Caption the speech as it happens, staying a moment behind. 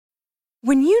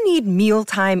When you need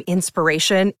mealtime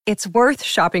inspiration, it's worth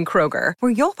shopping Kroger,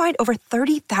 where you'll find over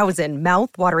 30,000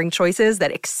 mouth-watering choices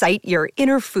that excite your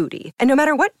inner foodie. And no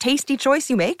matter what tasty choice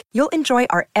you make, you'll enjoy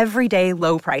our everyday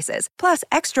low prices, plus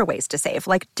extra ways to save,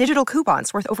 like digital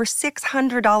coupons worth over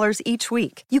 $600 each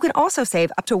week. You can also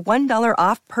save up to $1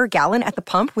 off per gallon at the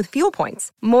pump with fuel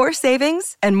points. More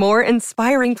savings and more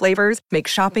inspiring flavors make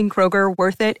shopping Kroger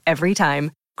worth it every time.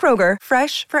 Kroger,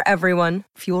 fresh for everyone.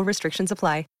 Fuel restrictions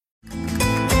apply.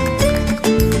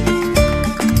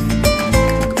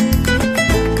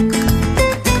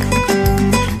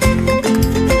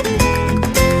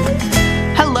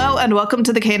 And welcome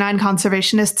to the Canine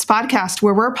Conservationists podcast,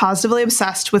 where we're positively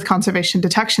obsessed with conservation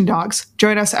detection dogs.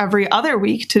 Join us every other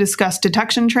week to discuss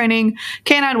detection training,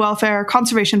 canine welfare,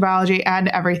 conservation biology, and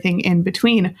everything in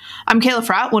between. I'm Kayla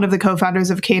Fratt, one of the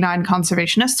co-founders of Canine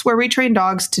Conservationists, where we train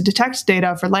dogs to detect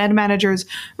data for land managers,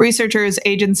 researchers,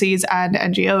 agencies, and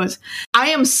NGOs. I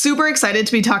am super excited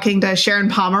to be talking to Sharon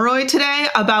Pomeroy today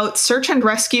about search and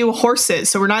rescue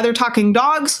horses. So we're neither talking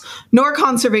dogs nor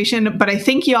conservation, but I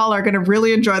think y'all are going to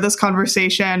really enjoy this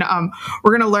conversation.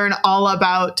 We're going to learn all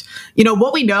about,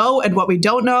 what we know and what we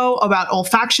don't know about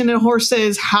olfaction in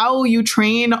horses, how you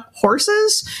train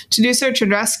horses to do search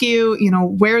and rescue,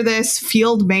 where this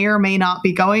field may or may not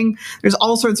be going. There's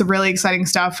all sorts of really exciting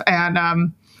stuff.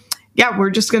 And we're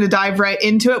just going to dive right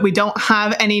into it. We don't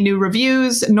have any new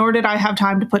reviews, nor did I have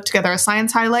time to put together a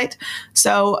science highlight.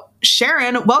 So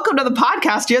Sharon, welcome to the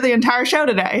podcast. You're the entire show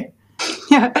today.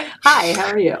 Hi, how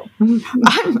are you?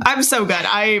 I'm so good.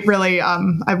 I really,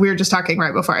 we were just talking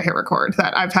right before I hit record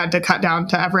that I've had to cut down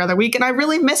to every other week, and I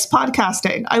really miss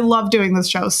podcasting. I love doing this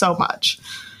show so much.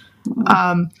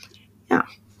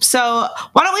 So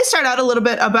why don't we start out a little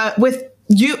bit with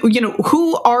you,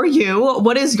 who are you?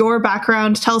 What is your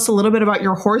background? Tell us a little bit about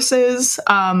your horses.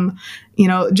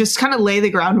 Just kind of lay the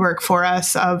groundwork for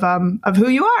us of who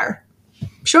you are.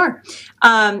 Sure.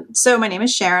 So my name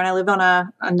is Sharon. I live on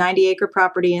a 90-acre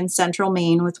property in central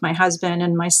Maine with my husband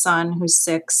and my son, who's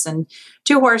 6, and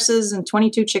 2 horses and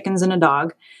 22 chickens and a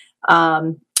dog.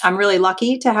 I'm really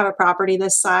lucky to have a property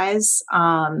this size.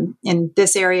 In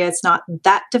this area, it's not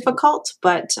that difficult,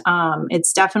 but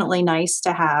it's definitely nice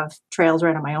to have trails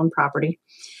right on my own property.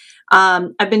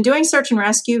 I've been doing search and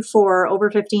rescue for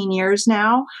over 15 years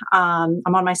now. I'm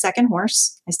on my second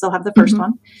horse. I still have the first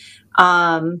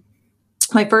one.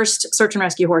 My first search and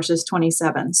rescue horse is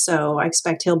 27, so I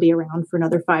expect he'll be around for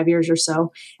another 5 years or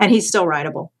so, and he's still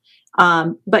rideable.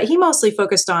 But he mostly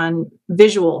focused on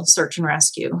visual search and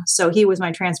rescue, so he was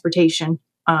my transportation,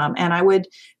 and I would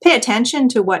pay attention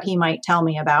to what he might tell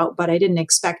me about, but I didn't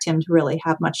expect him to really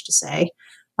have much to say,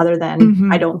 other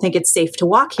than, I don't think it's safe to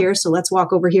walk here, so let's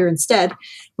walk over here instead,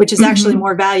 which is actually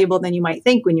more valuable than you might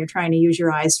think when you're trying to use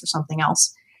your eyes for something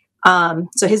else.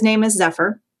 So his name is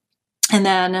Zephyr. And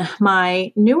then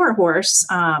my newer horse,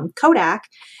 Kodak,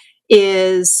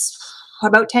 is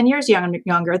about 10 years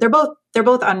younger. They're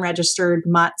both unregistered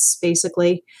mutts,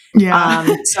 basically.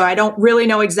 Yeah. So I don't really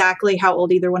know exactly how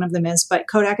old either one of them is, but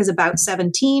Kodak is about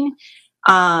 17.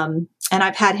 And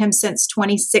I've had him since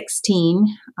 2016.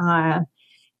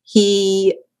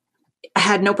 He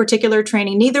had no particular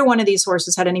training. Neither one of these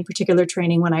horses had any particular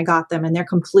training when I got them, and they're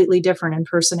completely different in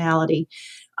personality.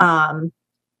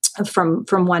 From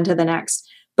one to the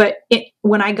next. But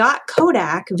when I got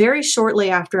Kodak, very shortly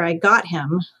after I got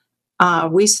him,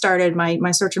 we started,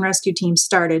 my search and rescue team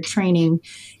started training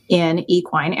in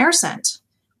equine air scent,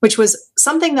 which was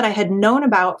something that I had known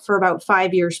about for about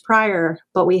 5 years prior,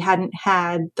 but we hadn't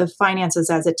had the finances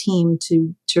as a team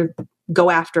to go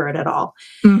after it at all.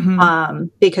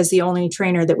 Because the only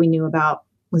trainer that we knew about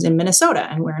was in Minnesota,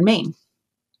 and we're in Maine.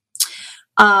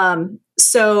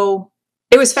 So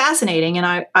it was fascinating,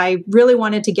 and I really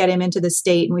wanted to get him into the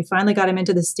state, and we finally got him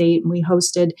into the state, and we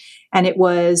hosted, and it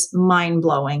was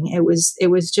mind-blowing. It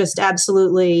was just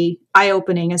absolutely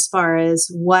eye-opening as far as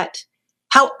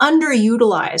how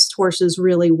underutilized horses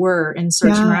really were in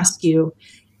search and rescue,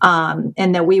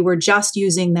 and that we were just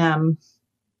using them.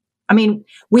 I mean,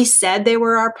 we said they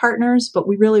were our partners, but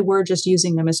we really were just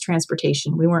using them as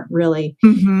transportation. We weren't really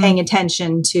paying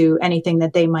attention to anything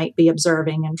that they might be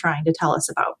observing and trying to tell us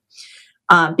about.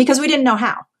 Because we didn't know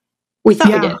how. We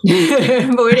thought we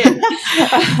did, but we didn't.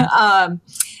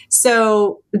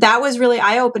 So that was really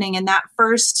eye-opening. And that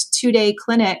first 2-day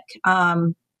clinic,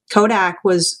 Kodak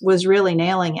was really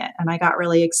nailing it. And I got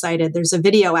really excited. There's a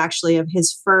video actually of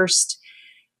his first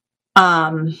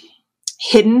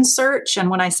hidden search. And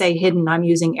when I say hidden, I'm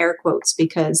using air quotes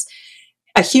because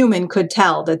a human could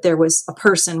tell that there was a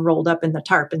person rolled up in the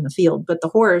tarp in the field, but the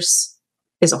horse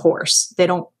is a horse.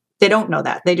 they don't know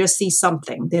that. They just see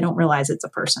something. They don't realize it's a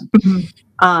person.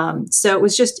 So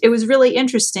it was really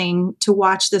interesting to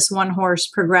watch this one horse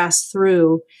progress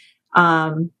through.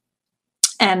 And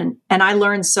I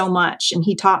learned so much, and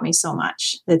he taught me so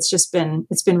much. It's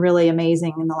been really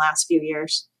amazing in the last few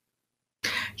years.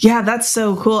 Yeah, that's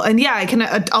so cool. And yeah, I can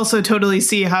also totally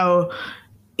see how,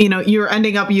 you're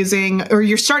ending up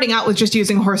you're starting out with just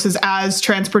using horses as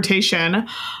transportation.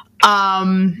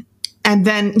 And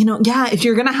then, if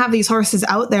you're going to have these horses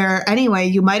out there anyway,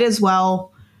 you might as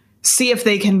well see if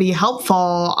they can be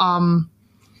helpful.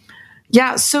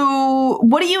 So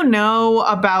what do you know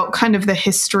about kind of the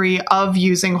history of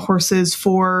using horses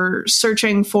for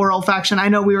searching for olfaction? I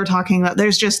know we were talking that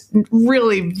there's just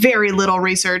really very little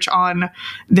research on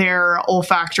their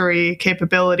olfactory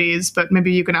capabilities, but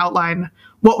maybe you can outline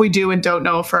what we do and don't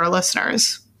know for our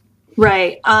listeners.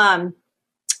 Right.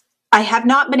 I have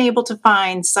not been able to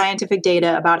find scientific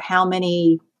data about how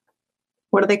many,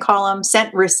 what do they call them?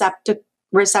 Scent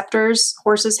receptors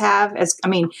horses have.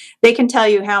 They can tell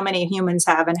you how many humans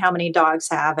have and how many dogs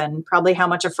have and probably how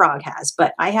much a frog has,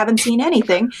 but I haven't seen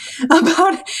anything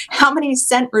about how many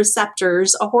scent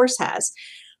receptors a horse has.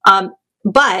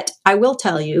 But I will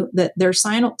tell you that their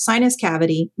sinus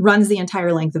cavity runs the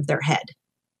entire length of their head.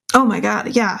 Oh my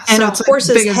God. Yeah. And so a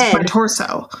horse's head, my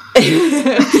torso.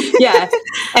 Yeah.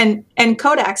 And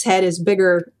Kodak's head is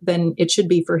bigger than it should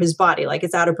be for his body. Like,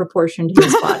 it's out of proportion to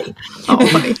his body. Oh,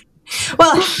 funny.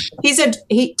 Well,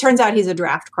 he turns out he's a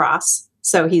draft cross.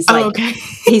 So he's like,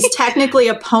 he's technically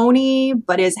a pony,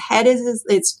 but his head is,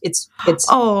 he's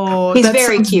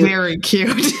very cute. Very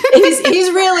cute.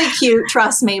 he's really cute.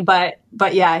 Trust me. But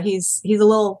yeah, he's a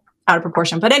little out of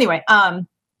proportion, but anyway,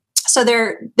 so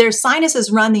their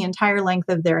sinuses run the entire length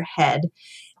of their head.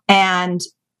 And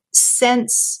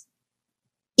since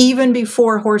even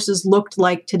before horses looked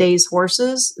like today's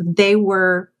horses, they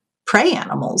were prey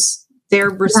animals. They're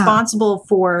responsible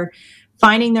for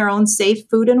finding their own safe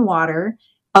food and water,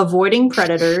 avoiding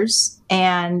predators,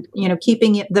 and,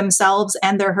 keeping themselves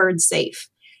and their herd safe.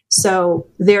 So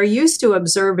they're used to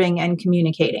observing and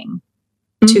communicating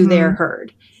to their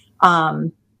herd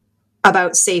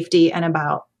about safety and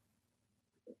about,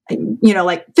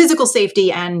 like physical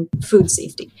safety and food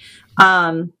safety.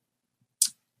 So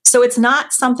that's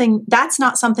not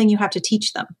something you have to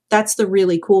teach them. That's the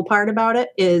really cool part about it,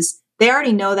 is they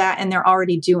already know that and they're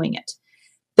already doing it.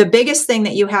 The biggest thing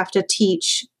that you have to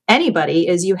teach anybody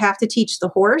is you have to teach the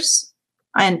horse.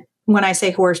 And when I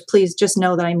say horse, please just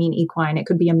know that I mean equine. It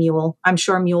could be a mule. I'm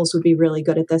sure mules would be really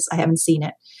good at this. I haven't seen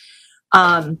it.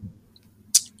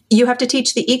 You have to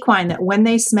teach the equine that when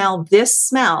they smell this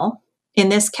smell in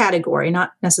this category,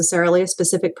 not necessarily a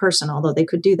specific person, although they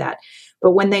could do that,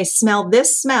 but when they smell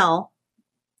this smell,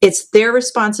 it's their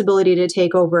responsibility to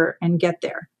take over and get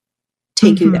there,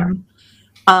 take you there.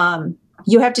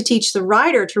 You have to teach the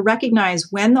rider to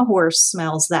recognize when the horse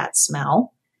smells that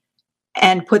smell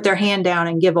and put their hand down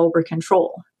and give over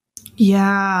control.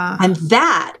 Yeah. And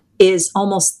that is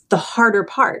almost the harder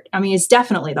part. It's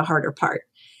definitely the harder part,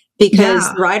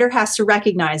 because the rider has to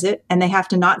recognize it, and they have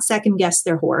to not second guess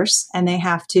their horse, and they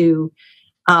have to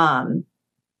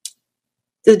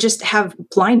just have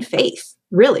blind faith,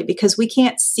 really, because we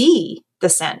can't see the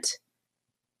scent.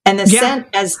 And the scent,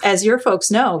 as your folks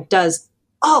know, does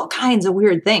all kinds of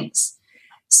weird things.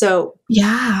 So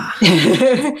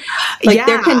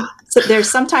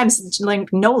there's sometimes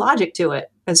no logic to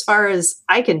it, as far as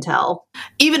I can tell.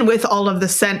 Even with all of the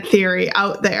scent theory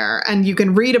out there, and you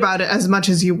can read about it as much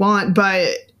as you want, but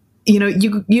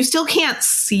you still can't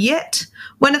see it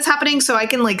when it's happening. So I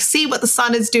can see what the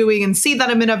sun is doing and see that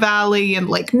I'm in a valley and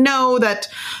know that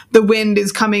the wind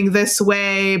is coming this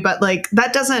way, but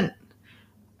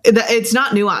it's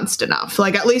not nuanced enough.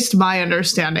 At least my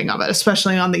understanding of it,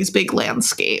 especially on these big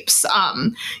landscapes,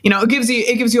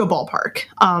 it gives you a ballpark,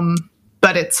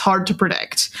 but it's hard to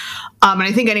predict. And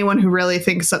I think anyone who really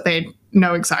thinks that they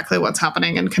know exactly what's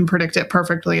happening and can predict it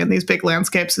perfectly in these big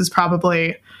landscapes is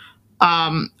probably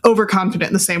overconfident,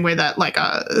 in the same way that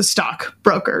stock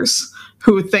brokers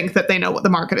who think that they know what the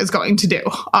market is going to do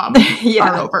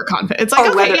are overconfident. It's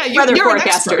weather you're an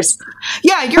forecasters. expert.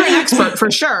 Yeah, you're an expert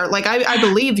for sure. I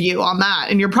believe you on that,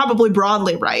 and you're probably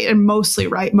broadly right and mostly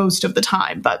right most of the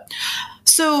time. But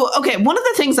so, one of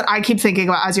the things that I keep thinking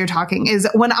about as you're talking is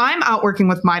when I'm out working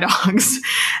with my dogs,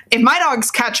 if my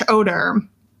dogs catch odor,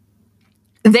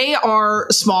 they are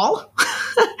small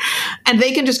and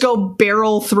they can just go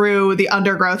barrel through the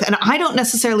undergrowth, and I don't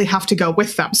necessarily have to go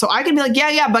with them. So I can be like,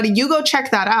 yeah, buddy, you go check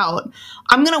that out.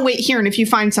 I'm going to wait here. And if you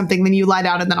find something, then you lie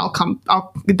down, and then I'll come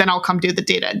do the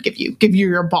data and give you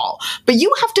your ball. But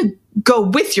you have to go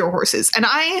with your horses. And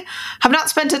I have not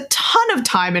spent a ton of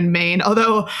time in Maine,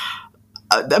 although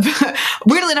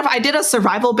weirdly enough, I did a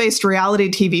survival-based reality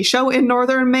TV show in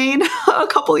northern Maine a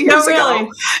couple of years ago.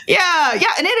 Yeah,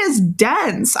 and it is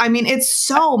dense. I mean, it's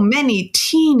so many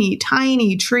teeny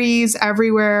tiny trees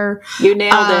everywhere. You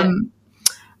nailed it.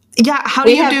 Yeah, how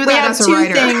do you do that as a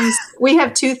writer? We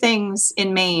have two things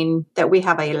in Maine that we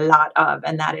have a lot of,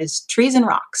 and that is trees and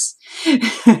rocks.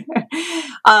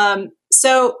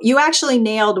 So you actually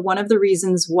nailed one of the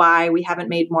reasons why we haven't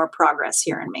made more progress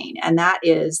here in Maine, and that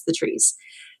is the trees.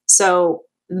 So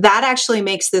that actually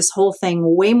makes this whole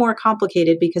thing way more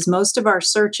complicated because most of our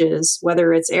searches,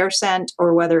 whether it's air scent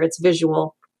or whether it's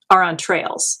visual, are on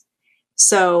trails.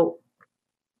 So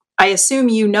I assume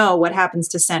you know what happens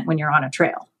to scent when you're on a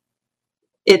trail.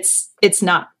 It's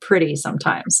not pretty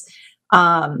sometimes.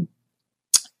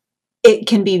 It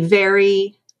can be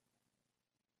very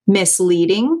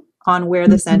misleading on where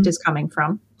the scent is coming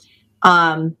from.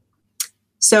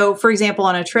 So for example,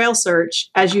 on a trail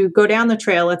search, as you go down the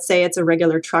trail, let's say it's a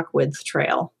regular truck width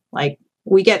trail, like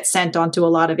we get sent onto a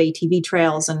lot of ATV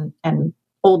trails and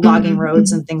old logging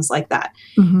roads and things like that.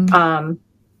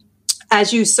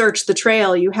 As you search the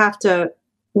trail, you have to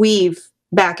weave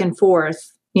back and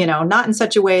forth, not in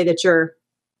such a way that you're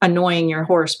annoying your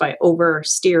horse by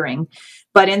oversteering,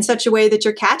 but in such a way that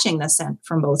you're catching the scent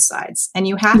from both sides. And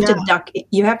you have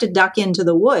to duck into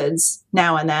the woods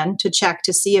now and then to check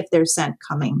to see if there's scent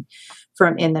coming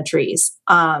from in the trees.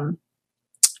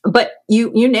 But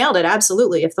you nailed it.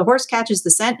 Absolutely. If the horse catches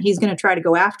the scent, he's going to try to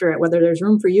go after it, whether there's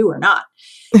room for you or not.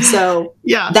 So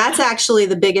that's actually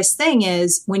the biggest thing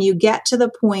is when you get to the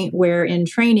point where in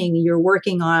training, you're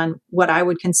working on what I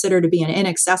would consider to be an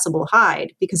inaccessible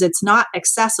hide because it's not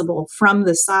accessible from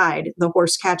the side the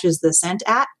horse catches the scent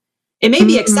at. It may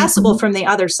be accessible from the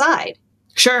other side.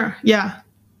 Sure. Yeah.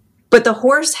 But the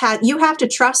horse you have to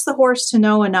trust the horse to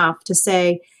know enough to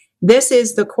say, this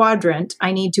is the quadrant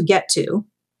I need to get to.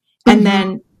 And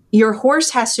then your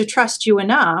horse has to trust you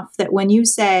enough that when you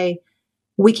say,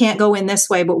 we can't go in this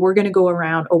way, but we're going to go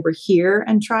around over here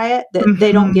and try it, that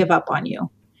they don't give up on you.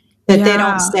 That they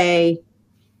don't say,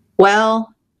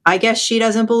 well, I guess she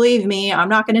doesn't believe me. I'm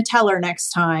not going to tell her next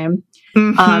time.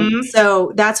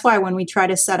 So that's why when we try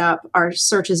to set up our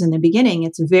searches in the beginning,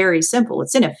 it's very simple.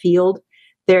 It's in a field.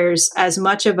 There's as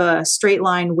much of a straight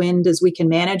line wind as we can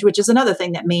manage, which is another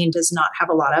thing that Maine does not have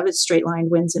a lot of. It's straight line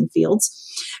winds in fields.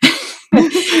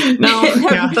 That's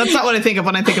not what I think of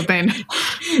when I think of Maine.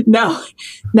 No,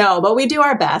 but we do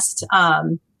our best.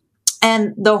 And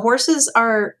the horses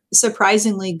are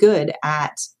surprisingly good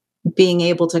at being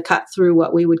able to cut through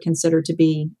what we would consider to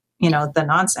be, the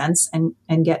nonsense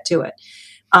and get to it.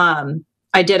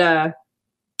 I did a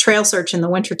trail search in the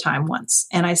wintertime once,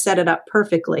 and I set it up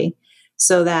perfectly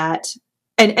so that,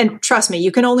 and trust me,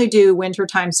 you can only do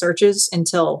wintertime searches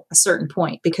until a certain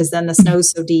point because then the snow's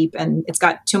so deep and it's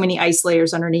got too many ice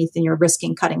layers underneath and you're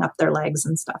risking cutting up their legs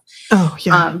and stuff. Oh,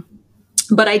 yeah.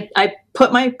 But I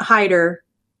put my hider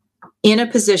in a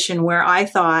position where I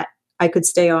thought I could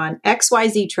stay on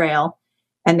XYZ trail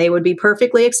and they would be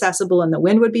perfectly accessible and the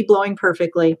wind would be blowing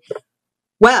perfectly.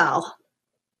 Well,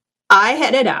 I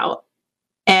headed out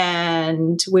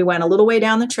and we went a little way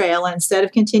down the trail. And instead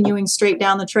of continuing straight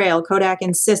down the trail, Kodak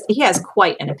he has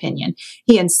quite an opinion.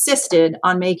 He insisted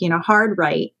on making a hard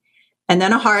right and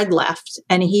then a hard left.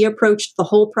 And he approached the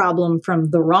whole problem from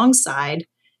the wrong side.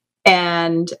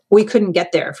 And we couldn't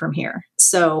get there from here.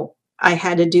 So I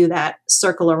had to do that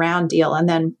circle around deal. And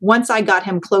then once I got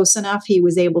him close enough, he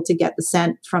was able to get the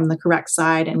scent from the correct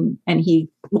side. And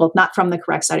not from the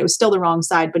correct side. It was still the wrong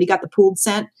side, but he got the pooled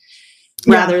scent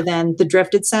rather than the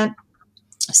drifted scent.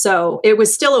 So it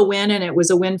was still a win and it was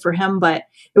a win for him. But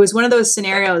it was one of those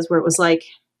scenarios where it was like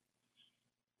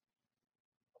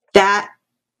that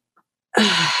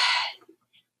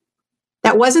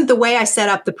wasn't the way I set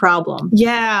up the problem.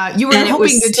 Yeah. You were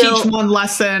hoping to teach one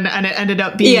lesson and it ended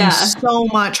up being so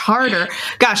much harder.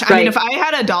 Gosh, I mean, if I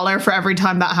had $1 for every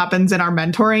time that happens in our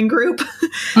mentoring group,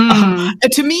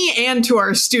 to me and to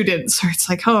our students, it's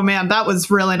like, oh man, that was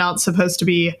really not supposed to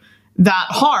be that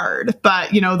hard.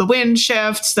 But, the wind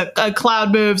shifts, the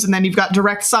cloud moves, and then you've got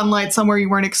direct sunlight somewhere you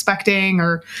weren't expecting,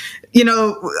 or,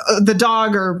 the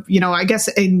dog, or, I guess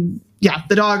the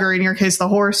dog, or in your case, the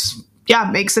horse,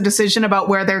 makes a decision about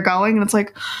where they're going. And it's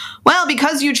like, well,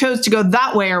 because you chose to go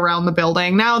that way around the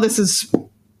building, now this is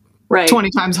 20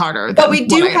 times harder. But we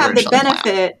do have the benefit.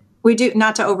 Planned. We do,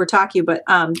 not to overtalk you, but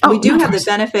we do have the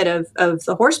benefit of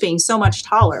the horse being so much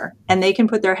taller and they can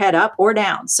put their head up or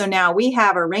down. So now we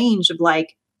have a range of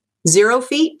like 0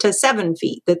 feet to 7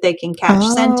 feet that they can catch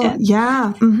scent in.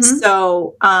 Yeah. Mm-hmm.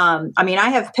 So, I mean, I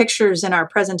have pictures in our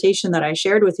presentation that I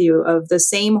shared with you of the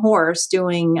same horse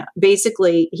doing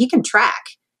basically, he can track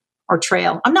or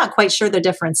trail. I'm not quite sure the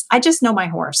difference. I just know my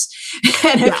horse.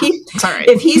 And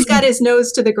if he's got his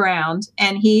nose to the ground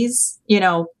and he's,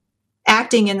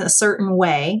 acting in a certain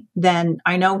way, then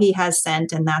I know he has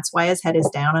scent, and that's why his head is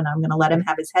down, and I'm going to let him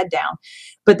have his head down.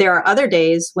 But there are other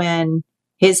days when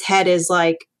his head is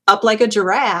like up like a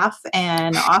giraffe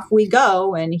and off we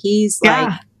go, and he's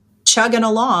like chugging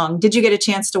along. Did you get a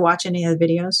chance to watch any of the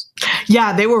videos?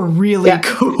 Yeah, they were really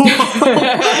cool.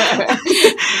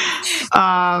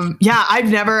 I've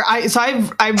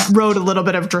rode a little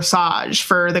bit of dressage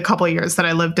for the couple of years that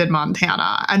I lived in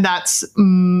Montana, and that's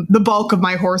the bulk of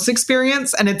my horse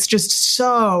experience. And it's just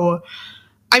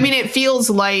it feels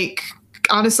like,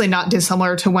 honestly, not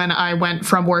dissimilar to when I went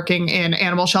from working in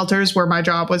animal shelters, where my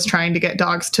job was trying to get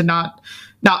dogs to not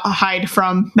hide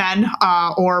from men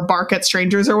or bark at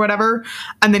strangers or whatever,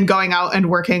 and then going out and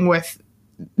working with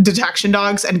detection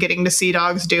dogs and getting to see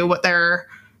dogs do what they're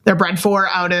bred for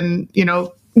out in,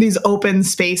 these open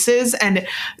spaces. And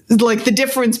like the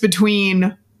difference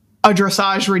between a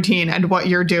dressage routine and what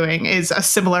you're doing is a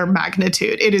similar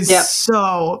magnitude. It is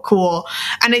so cool.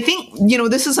 And I think,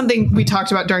 this is something we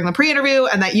talked about during the pre-interview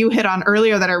and that you hit on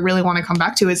earlier that I really want to come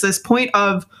back to, is this point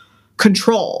of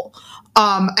control.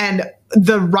 And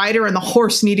the rider and the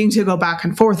horse needing to go back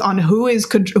and forth on who's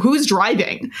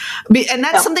driving. And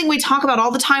that's something we talk about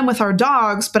all the time with our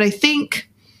dogs. But I think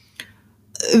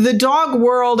the dog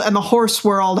world and the horse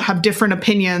world have different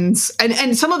opinions.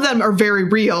 And some of them are very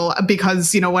real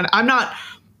because, when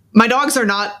my dogs are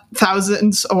not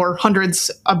thousands or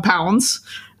hundreds of pounds,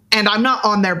 and I'm not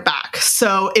on their back.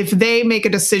 So if they make a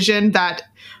decision that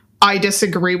I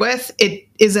disagree with, it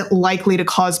isn't likely to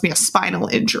cause me a spinal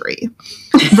injury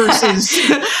versus,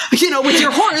 with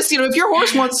your horse, if your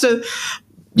horse wants to,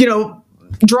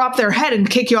 drop their head and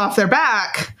kick you off their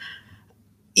back,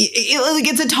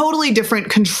 it's a totally different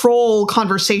control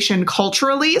conversation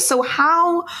culturally. So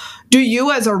how do you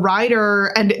as a rider,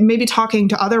 and maybe talking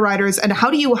to other riders, and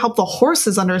how do you help the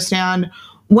horses understand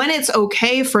when it's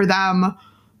okay for them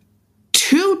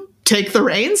to take the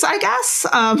reins, I guess,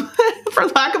 for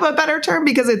lack of a better term,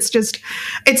 because it's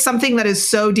something that is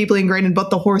so deeply ingrained in both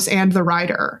the horse and the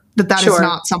rider that is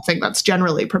not something that's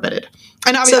generally permitted.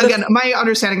 And I mean, again, my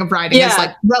understanding of riding is like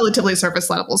relatively surface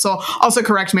level. So also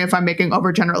correct me if I'm making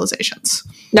overgeneralizations.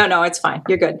 No, it's fine.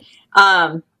 You're good.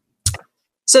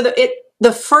 So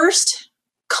the first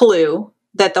clue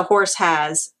that the horse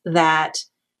has that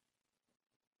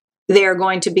they are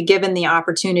going to be given the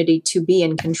opportunity to be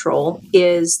in control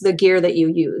is the gear that you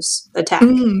use, the tack.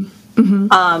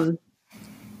 Mm-hmm.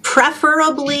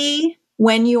 Preferably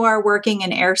when you are working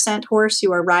an air scent horse,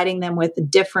 you are riding them with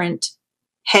different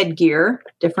headgear,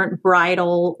 different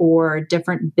bridle or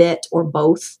different bit or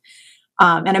both.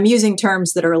 And I'm using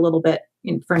terms that are a little bit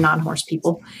for non-horse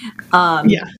people. So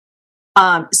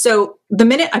the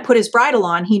minute I put his bridle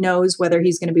on, he knows whether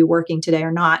he's going to be working today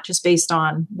or not, just based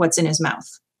on what's in his mouth.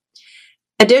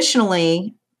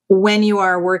 Additionally, when you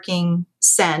are working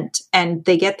scent and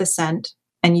they get the scent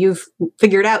and you've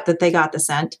figured out that they got the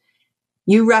scent,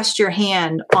 you rest your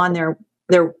hand on their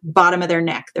bottom of their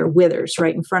neck, their withers,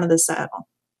 right in front of the saddle.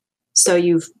 So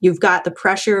you've got the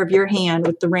pressure of your hand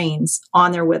with the reins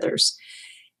on their withers.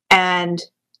 And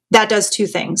that does two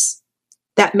things.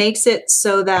 That makes it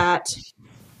so that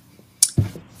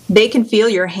they can feel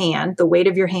your hand, the weight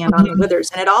of your hand on the withers.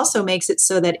 And it also makes it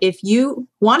so that if you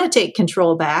want to take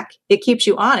control back, it keeps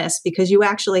you honest because you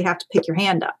actually have to pick your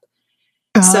hand up.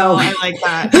 So I like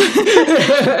that.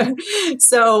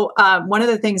 So one of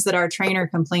the things that our trainer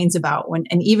complains about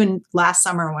and even last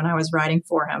summer when I was riding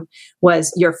for him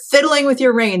was, you're fiddling with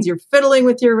your reins.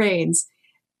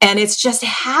 And it's just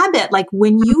habit. Like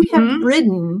when you have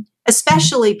ridden,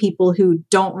 especially people who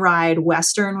don't ride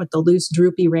Western with the loose,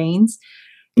 droopy reins.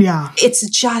 Yeah. It's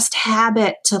just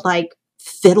habit to like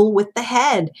fiddle with the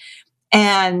head.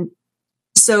 And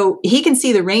so he can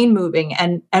see the rein moving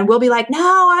and we'll be like, no,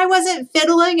 I wasn't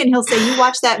fiddling. And he'll say, you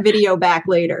watch that video back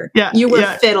later. Yeah, you were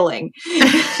fiddling.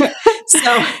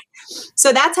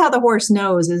 So that's how the horse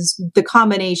knows, is the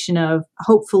combination of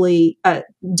hopefully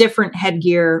different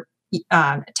headgear,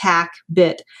 tack,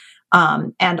 bit,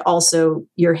 and also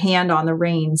your hand on the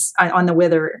reins, on the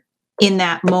wither in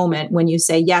that moment when you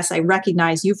say, yes, I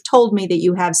recognize you've told me that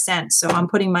you have scent. So I'm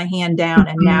putting my hand down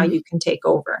and now you can take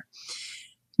over.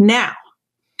 Now,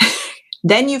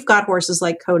 then you've got horses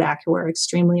like Kodak who are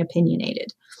extremely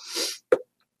opinionated.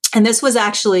 And this was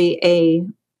actually a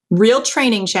real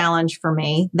training challenge for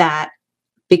me, that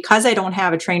because I don't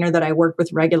have a trainer that I work with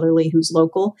regularly who's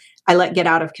local, I let get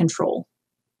out of control.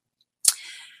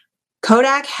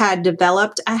 Kodak had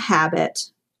developed a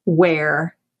habit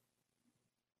where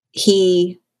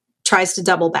he tries to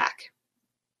double back.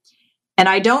 And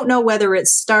I don't know whether it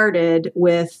started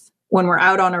with when we're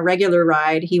out on a regular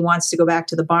ride, he wants to go back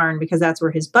to the barn because that's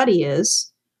where his buddy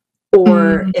is,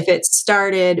 or if it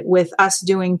started with us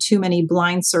doing too many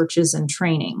blind searches and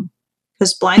training.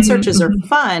 Because blind searches are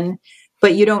fun,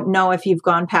 but you don't know if you've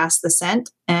gone past the scent,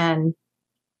 and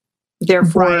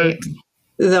therefore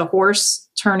the horse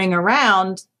turning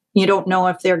around, you don't know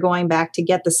if they're going back to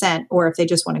get the scent or if they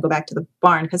just want to go back to the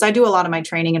barn. Because I do a lot of my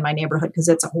training in my neighborhood because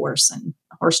it's a horse, and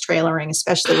horse trailering,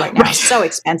 especially right now, is so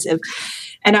expensive.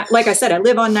 And like I said, I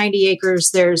live on 90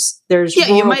 acres. There's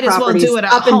you might as well do it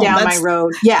at up home. And down my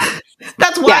road. Yeah,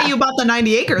 that's why you bought the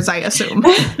 90 acres, I assume.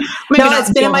 No,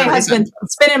 it's been in my husband.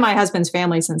 It's been in my husband's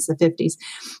family since the 50s.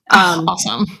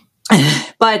 Awesome.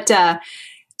 But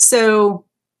so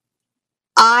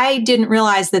I didn't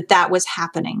realize that was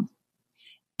happening,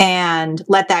 and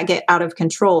let that get out of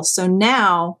control. So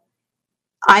now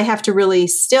I have to really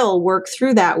still work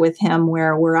through that with him,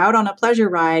 where we're out on a pleasure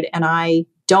ride and I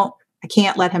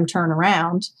can't let him turn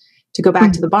around to go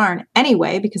back to the barn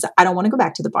anyway, because I don't want to go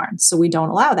back to the barn. So we don't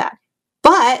allow that.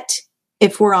 But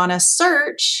if we're on a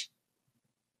search,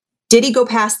 did he go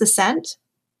past the scent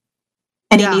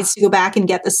and he needs to go back and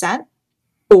get the scent?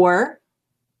 Or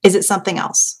is it something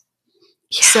else?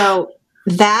 Yeah. So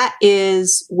that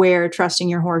is where trusting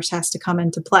your horse has to come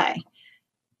into play.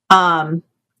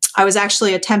 I was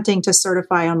actually attempting to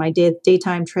certify on my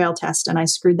daytime trail test, and I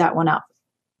screwed that one up.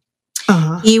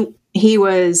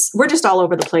 We're just all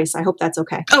over the place. I hope that's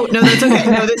okay. Oh, no, that's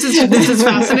okay. No, this is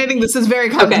fascinating. This is very,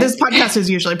 this podcast is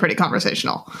usually pretty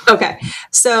conversational. Okay.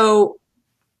 So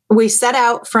we set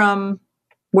out from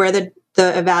where the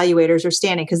evaluators are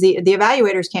standing, because the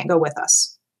evaluators can't go with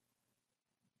us.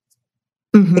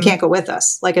 Mm-hmm. They can't go with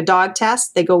us. Like a dog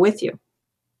test, they go with you.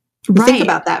 Right. Think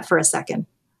about that for a second.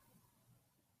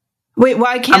 Wait,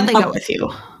 why can't they go with you?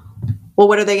 Well,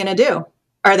 what are they going to do?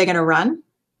 Are they going to run?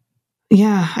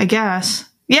 Yeah, I guess.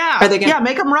 Yeah. Are they gonna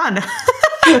make them run?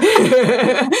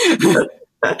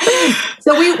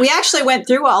 So we actually went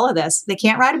through all of this. They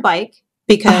can't ride a bike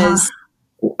because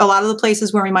a lot of the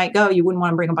places where we might go, you wouldn't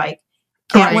want to bring a bike.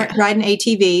 Can't ride an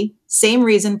ATV. Same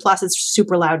reason. Plus, it's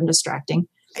super loud and distracting.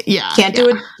 Yeah. Can't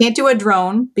do a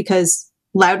drone because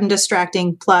loud and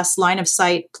distracting. Plus line of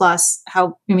sight. Plus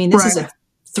this is a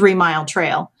 3-mile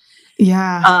trail.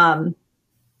 Yeah.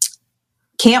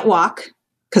 Can't walk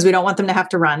because we don't want them to have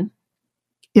to run.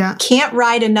 Yeah. Can't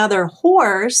ride another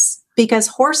horse because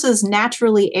horses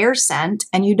naturally air scent,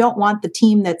 and you don't want the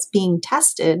team that's being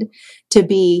tested to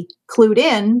be clued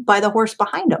in by the horse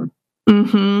behind them.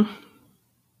 Mm-hmm.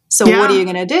 So what are you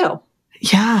going to do?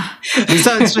 Yeah.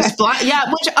 So it's just flat. Yeah.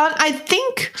 Which I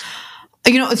think,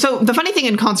 so the funny thing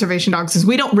in conservation dogs is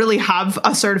we don't really have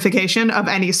a certification of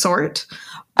any sort.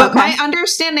 But my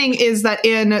understanding is that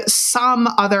in some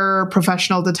other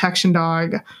professional detection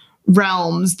dog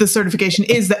realms, the certification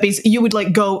is that basically you would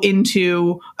go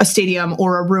into a stadium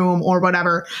or a room or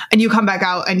whatever, and you come back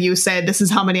out and you said, this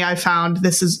is how many I found.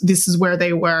 This is where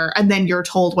they were. And then you're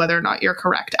told whether or not you're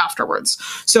correct afterwards.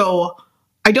 So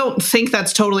I don't think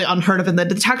that's totally unheard of in the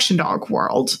detection dog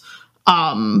world.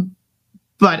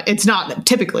 But it's not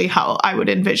typically how I would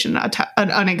envision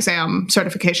an exam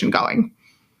certification going.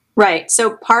 Right.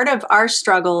 So part of our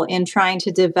struggle in trying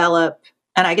to develop,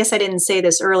 and I guess I didn't say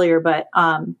this earlier, but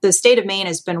the state of Maine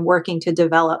has been working to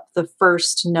develop the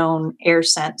first known air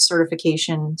scent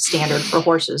certification standard for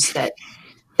horses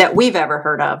that we've ever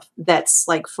heard of. That's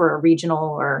for a regional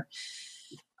or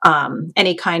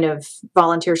any kind of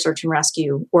volunteer search and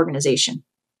rescue organization.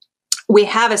 We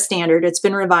have a standard. It's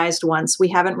been revised once. We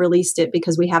haven't released it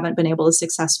because we haven't been able to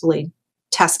successfully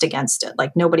test against it.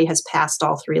 Nobody has passed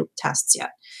all 3 tests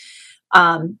yet.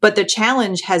 But the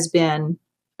challenge has been,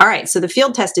 all right, so the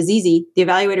field test is easy. The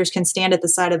evaluators can stand at the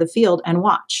side of the field and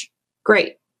watch.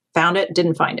 Great. Found it,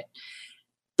 didn't find it.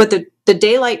 But the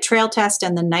daylight trail test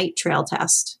and the night trail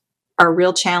test are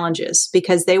real challenges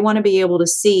because they want to be able to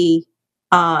see,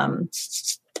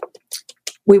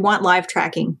 we want live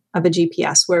tracking of a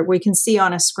GPS where we can see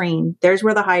on a screen, there's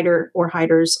where the hider or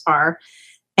hiders are.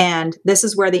 And this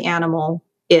is where the animal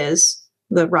is,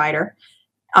 the rider.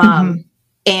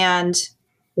 And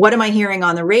what am I hearing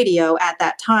on the radio at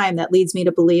that time that leads me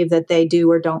to believe that they do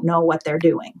or don't know what they're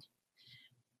doing?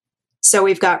 So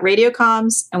we've got radio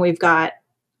comms and we've got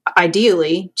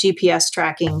ideally GPS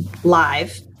tracking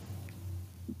live,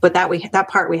 but that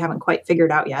part we haven't quite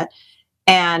figured out yet.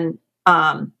 And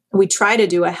we try to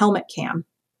do a helmet cam.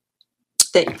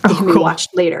 that we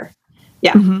watched later.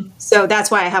 Yeah. Mm-hmm. So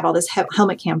that's why I have all this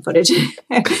helmet cam footage.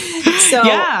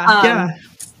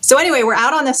 So anyway, we're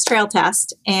out on this trail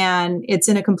test, and it's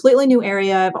in a completely new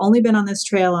area. I've only been on this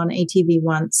trail on ATV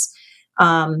once,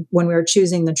 when we were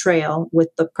choosing the trail with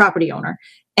the property owner.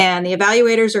 And the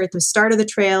evaluators are at the start of the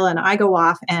trail, and I go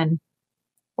off and,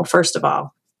 well, first of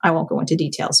all, I won't go into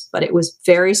details, but it was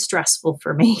very stressful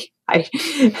for me.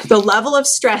 The level of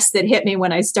stress that hit me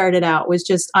when I started out was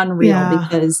just unreal,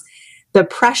 because the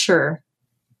pressure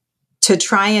to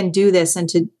try and do this and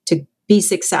to be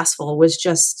successful was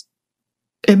just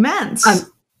immense.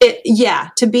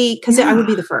 Because I would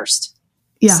be the first.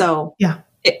 Yeah. So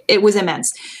it was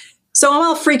immense. So I'm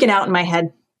all freaking out in my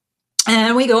head,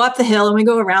 and we go up the hill and we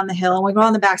go around the hill and we go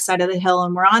on the backside of the hill,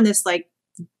 and we're on this like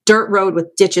dirt road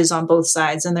with ditches on both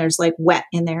sides, and there's like wet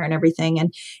in there and everything.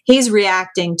 And he's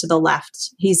reacting to the left.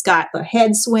 He's got the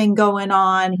head swing going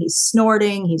on. He's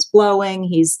snorting. He's blowing.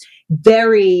 He's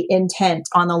very intent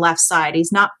on the left side.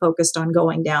 He's not focused on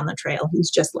going down the trail.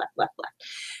 He's just left.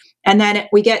 And then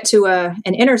we get to an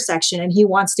intersection, and he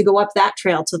wants to go up that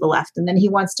trail to the left. And then he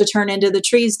wants to turn into the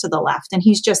trees to the left. And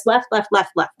he's just left,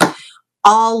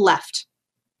 all left.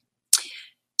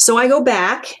 So I go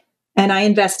back and I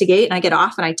investigate, and I get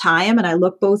off and I tie him and I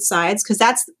look both sides. Cause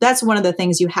that's one of the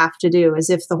things you have to do, is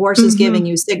if the horse is giving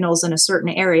you signals in a certain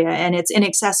area and it's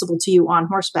inaccessible to you on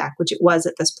horseback, which it was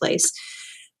at this place,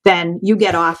 then you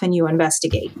get off and you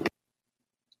investigate.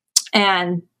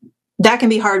 And that can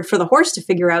be hard for the horse to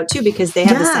figure out too, because they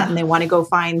have the scent and they want to go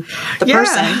find the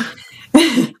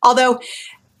person. Although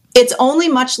it's only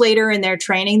much later in their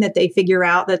training that they figure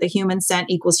out that the human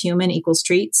scent equals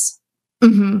treats.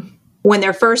 Mm-hmm. When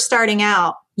they're first starting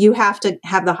out, you have to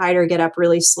have the hider get up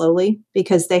really slowly,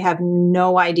 because they have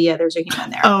no idea there's a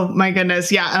human there. Oh my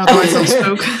goodness. Yeah. Otherwise they'll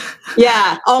spook.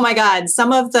 Yeah. Oh my God.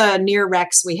 Some of the near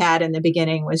wrecks we had in the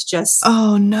beginning was just,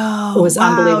 oh no, it was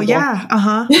unbelievable. Yeah.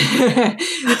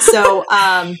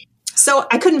 So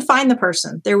I couldn't find the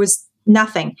person. There was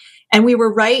nothing. And we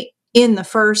were right in the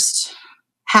first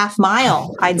half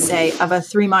mile, I'd say, of a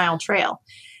 3-mile trail.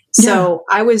 So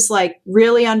I was like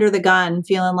really under the gun,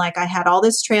 feeling like I had all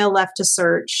this trail left to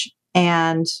search,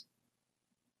 and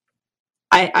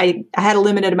I had a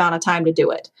limited amount of time to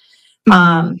do it.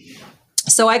 Mm-hmm.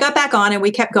 So I got back on and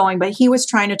we kept going, but he was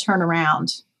trying to turn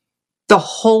around the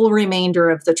whole remainder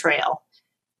of the trail,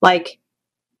 like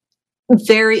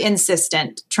very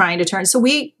insistent, trying to turn. So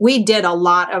we did a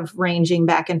lot of ranging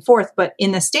back and forth, but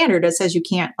in the standard, it says you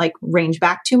can't like range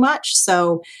back too much.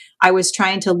 So I was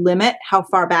trying to limit how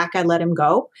far back I let him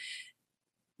go.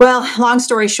 Well, long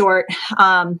story short,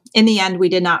 in the end, we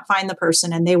did not find the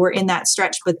person, and they were in that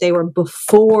stretch, but they were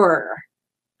before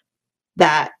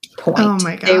that point. Oh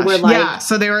my gosh. They were like,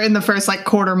 so they were in the first like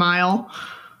quarter mile.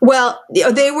 Well,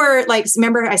 they were like,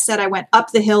 remember I said I went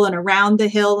up the hill and around the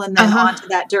hill and then onto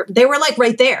that dirt. They were like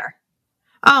right there.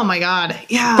 Oh my God.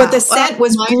 Yeah. But the scent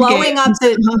was blowing up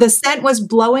the scent was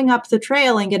blowing up the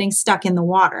trail and getting stuck in the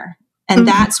water. And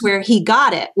that's where he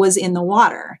got it, was in the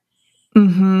water.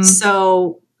 Mm-hmm.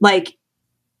 So like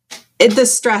the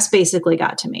stress basically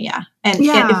got to me. Yeah. And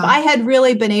if I had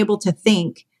really been able to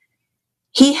think,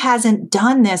 he hasn't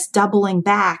done this doubling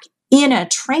back in a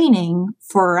training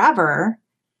forever.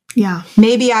 Yeah.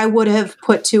 Maybe I would have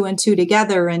put 2 and 2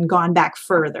 together and gone back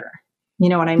further. You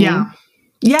know what I mean? Yeah.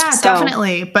 Yeah,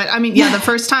 definitely. But I mean, the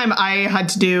first time I had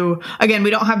to do, again,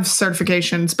 we don't have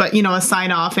certifications, but you know, a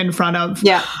sign off in front of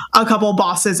a couple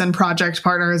bosses and project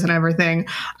partners and everything.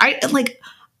 I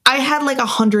had like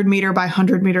 100 meter by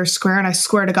 100 meter square, and I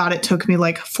swear to God, it took me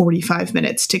like 45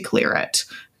 minutes to clear it.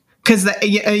 Because,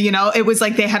 it was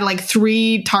like they had like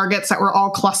 3 targets that were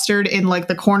all clustered in like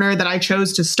the corner that I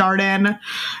chose to start in, and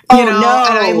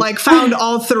I like found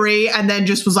all 3 and then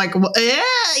just was like,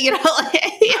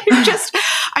 just,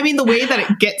 I mean, the way that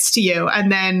it gets to you,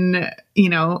 and then,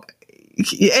 and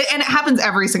it happens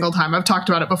every single time. I've talked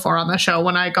about it before on the show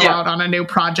when I go out on a new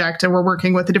project and we're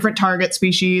working with a different target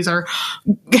species, or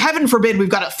heaven forbid, we've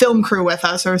got a film crew with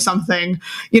us or something,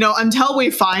 until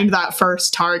we find that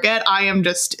first target, I am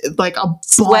just like a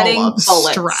sweating ball of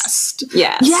bullets. Stressed.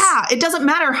 Yes. Yeah. It doesn't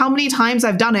matter how many times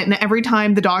I've done it. And every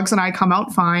time the dogs and I come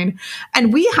out fine,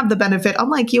 and we have the benefit,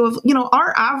 unlike you, of,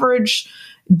 our average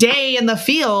day in the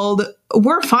field,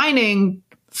 we're finding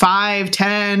 5,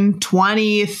 10,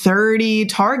 20, 30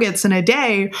 targets in a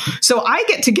day. So I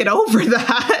get to get over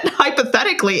that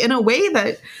hypothetically in a way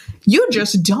that you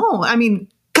just don't. I mean,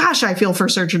 gosh, I feel for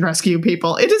search and rescue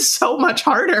people. It is so much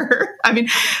harder. I mean,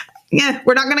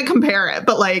 we're not going to compare it,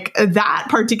 but like that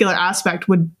particular aspect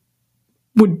would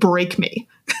break me.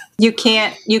 You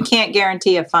can't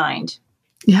guarantee a find.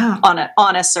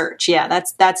 on a search. Yeah,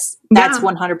 that's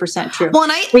 100% true. Well,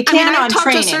 and I've talked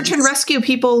trainings. to search and rescue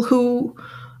people who,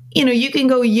 you can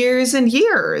go years and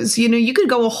years. You could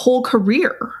go a whole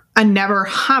career and never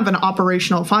have an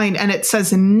operational find, and it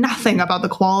says nothing about the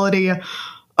quality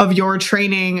of your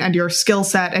training and your skill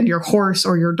set and your horse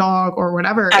or your dog or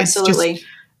whatever. Absolutely.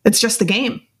 It's just the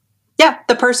game. Yeah,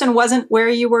 the person wasn't where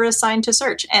you were assigned to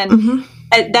search. And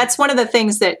that's one of the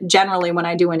things that generally when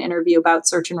I do an interview about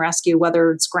search and rescue, whether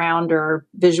it's ground or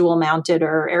visual mounted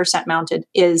or air scent mounted,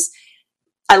 is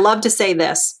I love to say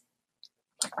this.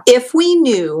 If we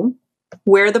knew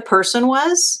where the person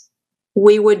was,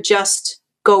 we would just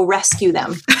go rescue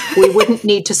them. We wouldn't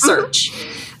need to search.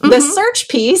 The search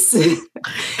piece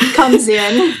comes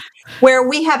in where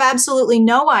we have absolutely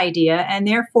no idea. And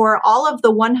therefore, all of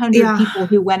the 100 people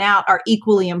who went out are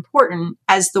equally important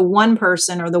as the one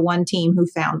person or the one team who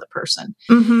found the person.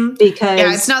 Because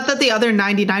it's not that the other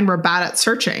 99 were bad at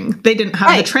searching. They didn't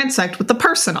have the transect with the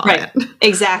person on it.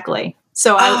 Exactly.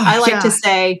 So I like to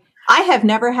say, I have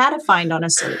never had a find on a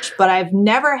search, but I've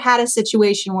never had a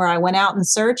situation where I went out and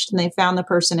searched and they found the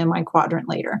person in my quadrant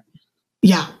later.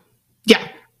 Yeah. Yeah.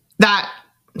 That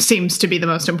seems to be the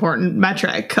most important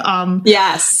metric.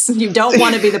 Yes. You don't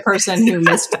want to be the person who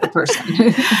missed the person.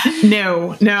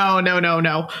 No,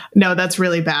 that's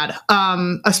really bad.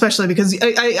 Especially because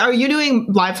are you doing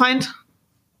live find?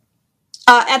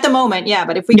 At the moment, yeah.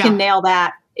 But if we can nail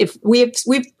that, if we've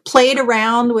played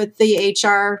around with the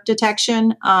HR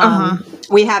detection,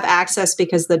 we have access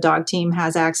because the dog team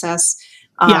has access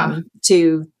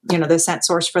to, the scent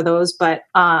source for those. But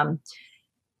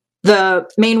the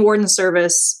Maine Warden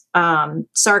Service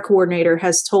SAR coordinator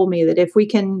has told me that if we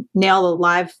can nail the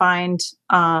live find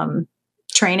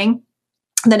training,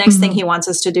 the next thing he wants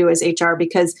us to do is HR,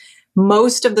 because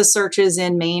most of the searches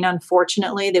in Maine,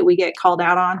 unfortunately, that we get called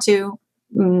out onto,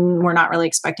 we're not really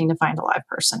expecting to find a live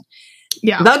person.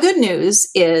 Yeah. The good news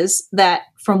is that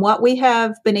from what we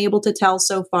have been able to tell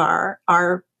so far,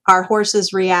 our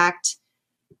horses react.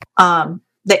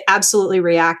 They absolutely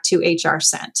react to HR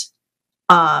scent.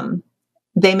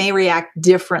 They may react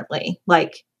differently.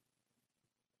 Like,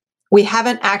 we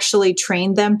haven't actually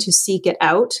trained them to seek it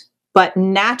out, but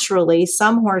naturally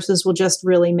some horses will just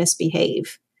really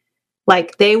misbehave.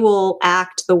 Like, they will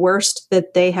act the worst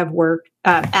that they have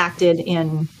acted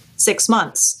in 6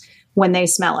 months when they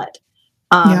smell it.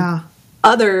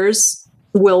 Others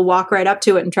will walk right up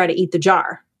to it and try to eat the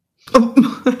jar.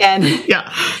 And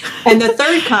the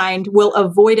third kind will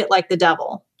avoid it like the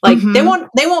devil. Like, they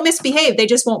won't misbehave. They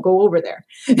just won't go over there.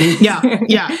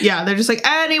 They're just like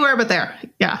anywhere but there.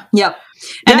 Yeah. Yep.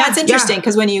 And that's interesting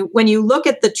because when you look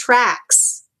at the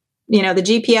tracks, the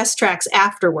GPS tracks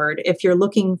afterward, if you're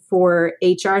looking for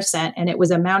HR scent and it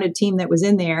was a mounted team that was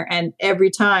in there, and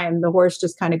every time the horse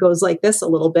just kind of goes like this a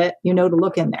little bit, to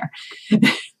look in there.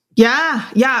 Yeah.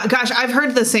 Gosh, I've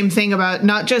heard the same thing about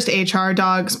not just HR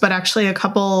dogs, but actually a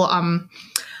couple,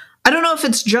 I don't know if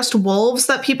it's just wolves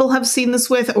that people have seen this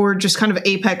with, or just kind of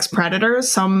apex predators.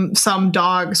 Some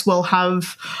dogs will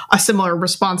have a similar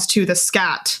response to the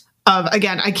scat of,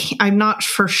 again, I'm not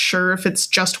for sure if it's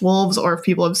just wolves or if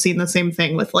people have seen the same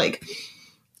thing with, like,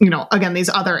 again, these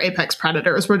other apex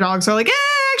predators where dogs are like,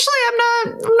 actually, I'm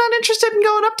not interested in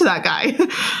going up to that guy.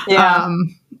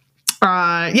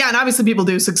 And obviously people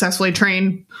do successfully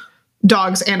train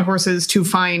dogs and horses to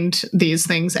find these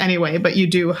things anyway, but you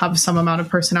do have some amount of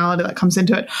personality that comes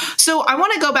into it. So I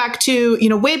want to go back to,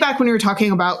 way back when you were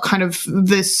talking about kind of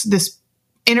this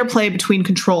interplay between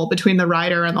control between the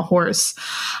rider and the horse.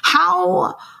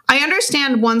 How I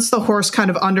understand once the horse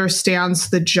kind of understands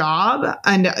the job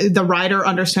and the rider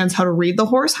understands how to read the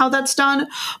horse, how that's done.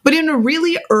 But in a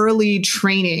really early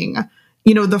training,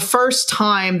 the first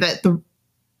time that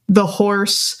the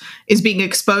horse is being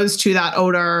exposed to that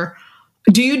odor,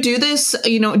 do you do this,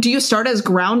 do you start as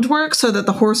groundwork so that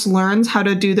the horse learns how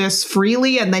to do this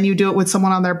freely, and then you do it with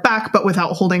someone on their back, but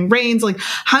without holding reins? Like,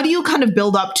 how do you kind of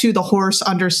build up to the horse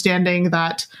understanding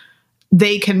that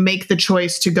they can make the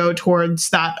choice to go towards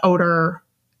that odor,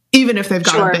 even if they've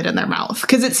got a bit in their mouth?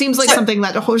 Because it seems like something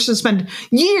that horses spend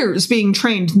years being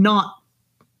trained not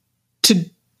to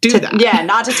do that. Yeah,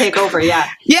 not to take over. Yeah.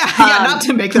 Not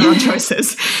to make their own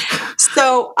choices.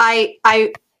 So I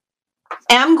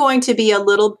am going to be a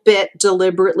little bit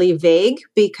deliberately vague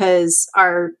because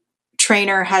our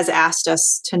trainer has asked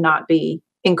us to not be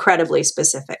incredibly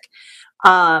specific.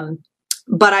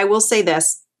 But I will say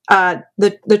this.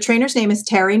 The trainer's name is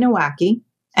Terry Nowacki,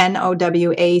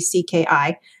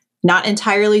 Nowacki. Not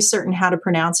entirely certain how to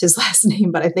pronounce his last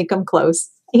name, but I think I'm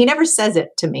close. He never says it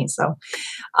to me. So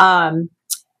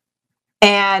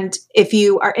And if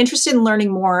you are interested in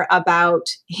learning more about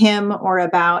him or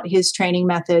about his training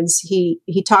methods, he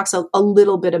talks a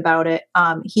little bit about it.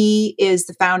 He is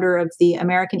the founder of the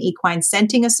American Equine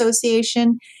Scenting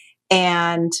Association,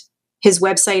 and his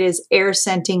website is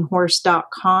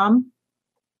airscentinghorse.com.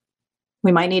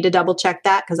 We might need to double check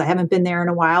that because I haven't been there in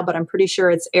a while, but I'm pretty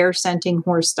sure it's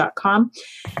airscentinghorse.com.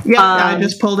 Yeah, I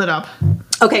just pulled it up.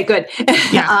 Okay, good.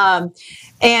 Yeah.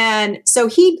 And so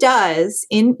he has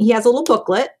a little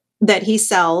booklet that he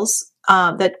sells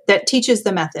that teaches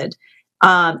the method.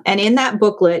 And in that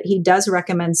booklet, he does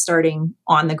recommend starting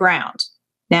on the ground.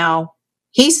 Now,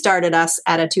 he started us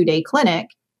at a 2-day clinic,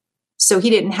 so he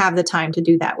didn't have the time to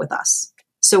do that with us.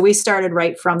 So we started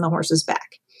right from the horse's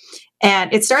back.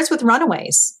 And it starts with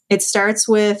runaways. It starts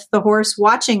with the horse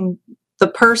watching the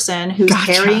person who's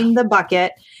carrying the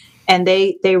bucket, and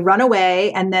they run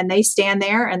away, and then they stand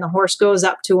there, and the horse goes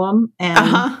up to them,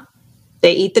 and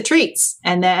they eat the treats.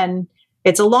 And then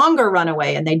it's a longer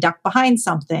runaway, and they duck behind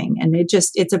something. And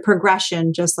it's a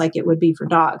progression, just like it would be for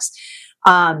dogs.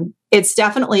 It's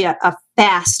definitely a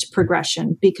fast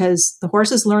progression because the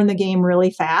horses learn the game really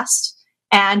fast,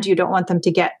 and you don't want them to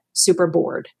get super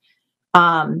bored.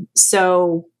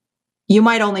 So you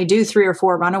might only do 3 or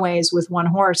 4 runaways with one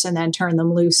horse and then turn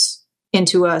them loose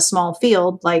into a small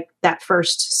field, like that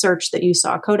first search that you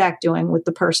saw Kodak doing with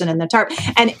the person in the tarp.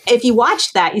 And if you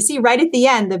watched that, you see right at the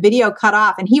end, the video cut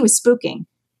off and he was spooking.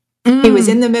 He was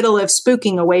in the middle of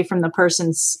spooking away from the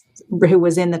person who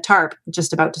was in the tarp,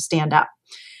 just about to stand up.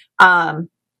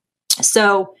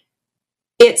 So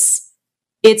it's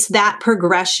that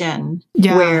progression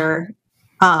where,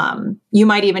 you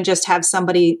might even just have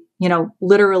somebody,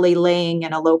 literally laying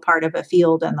in a low part of a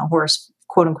field and the horse,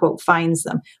 quote unquote, finds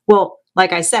them. Well,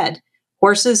 like I said,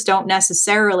 horses don't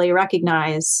necessarily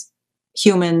recognize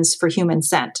humans for human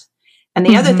scent. And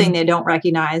the other thing they don't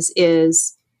recognize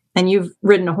is, and you've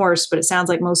ridden a horse, but it sounds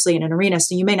like mostly in an arena,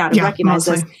 so you may not have recognized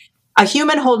this. A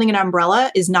human holding an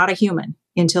umbrella is not a human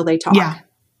until they talk. Yeah.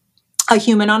 A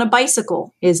human on a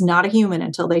bicycle is not a human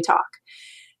until they talk.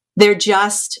 They're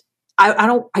just,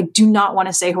 I do not want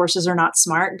to say horses are not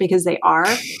smart, because they are.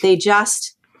 They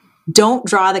just don't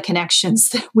draw the connections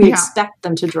that we expect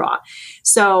them to draw.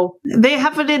 So they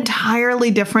have an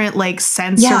entirely different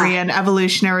sensory and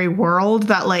evolutionary world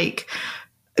that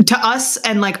to us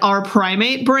and our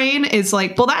primate brain is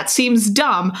well, that seems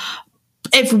dumb.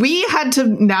 If we had to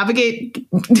navigate,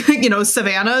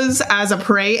 savannas as a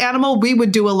prey animal, we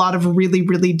would do a lot of really,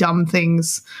 really dumb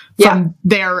things from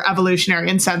their evolutionary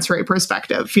and sensory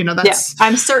perspective. That's.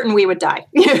 I'm certain we would die.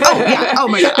 Oh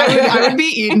my God. I would be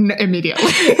eaten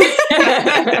immediately.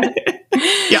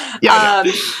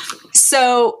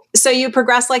 So you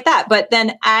progress like that, but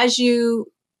then as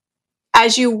you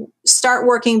start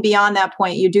working beyond that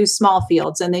point, you do small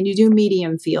fields, and then you do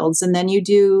medium fields, and then you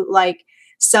do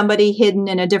somebody hidden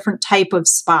in a different type of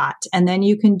spot. And then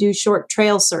you can do short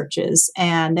trail searches,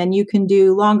 and then you can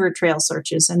do longer trail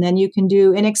searches, and then you can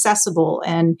do inaccessible,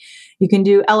 and you can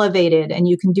do elevated, and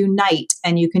you can do night,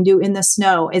 and you can do in the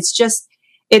snow.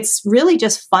 It's really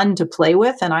just fun to play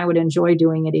with. And I would enjoy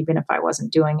doing it even if I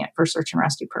wasn't doing it for search and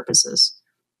rescue purposes.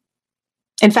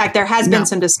 In fact, there has been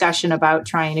some discussion about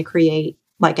trying to create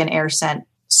an air scent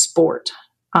sport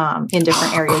in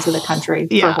different areas of the country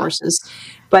for horses.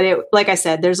 But like I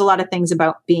said, there's a lot of things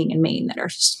about being in Maine that are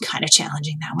just kind of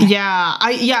challenging that way.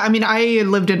 I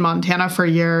lived in Montana for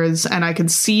years, and I could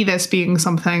see this being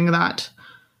something that,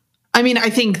 I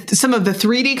think some of the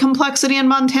 3D complexity in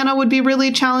Montana would be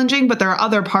really challenging, but there are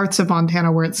other parts of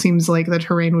Montana where it seems like the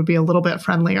terrain would be a little bit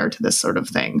friendlier to this sort of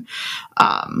thing.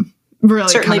 Really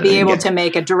certainly be able to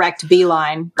make a direct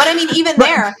beeline. But even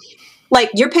there,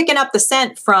 you're picking up the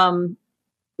scent from,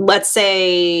 let's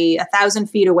say, 1,000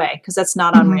 feet away, because that's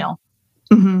not unreal,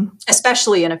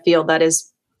 especially in a field that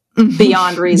is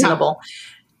beyond reasonable.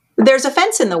 There's a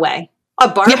fence in the way, a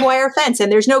barbed wire fence,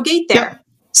 and there's no gate there.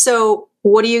 So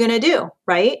what are you going to do?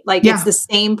 Right? It's the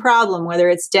same problem, whether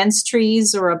it's dense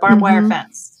trees or a barbed wire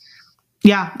fence.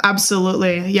 Yeah,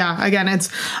 absolutely. Yeah. Again,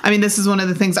 this is one of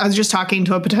the things. I was just talking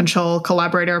to a potential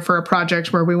collaborator for a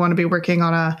project where we want to be working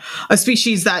on a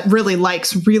species that really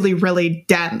likes really, really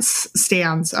dense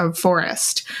stands of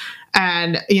forest.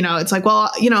 And, it's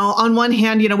on one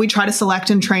hand, we try to select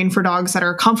and train for dogs that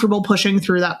are comfortable pushing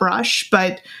through that brush,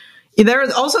 but there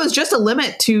also is just a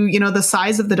limit to, the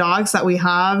size of the dogs that we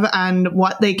have and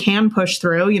what they can push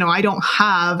through. I don't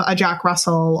have a Jack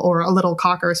Russell or a little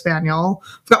Cocker Spaniel.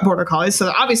 I've got Border Collies, so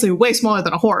they're obviously way smaller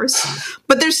than a horse,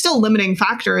 but there's still limiting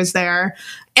factors there.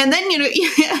 And then,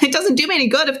 it doesn't do me any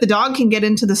good if the dog can get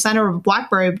into the center of a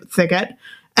blackberry thicket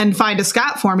and find a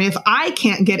scat for me if I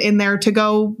can't get in there to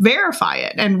go verify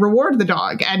it and reward the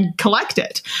dog and collect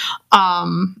it.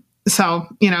 So,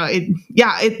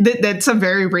 that's a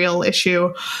very real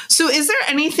issue. So is there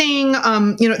anything,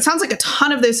 it sounds like a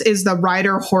ton of this is the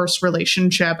rider-horse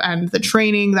relationship and the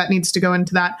training that needs to go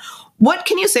into that. What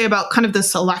can you say about kind of the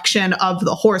selection of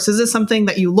the horse? Is this something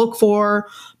that you look for,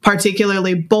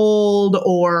 particularly bold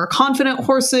or confident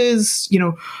horses,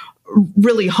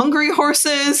 really hungry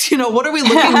horses? What are we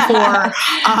looking for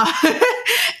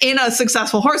in a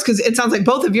successful horse? Because it sounds like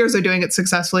both of yours are doing it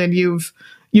successfully, and you've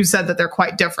said that they're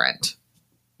quite different.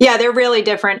 Yeah, they're really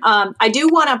different. I do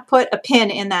want to put a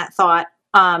pin in that thought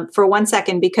for 1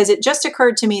 second, because it just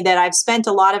occurred to me that I've spent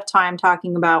a lot of time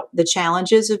talking about the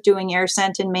challenges of doing air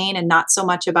scent in Maine and not so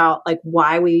much about like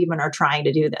why we even are trying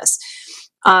to do this.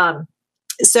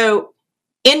 So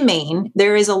in Maine,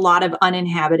 there is a lot of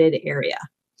uninhabited area,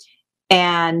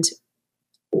 and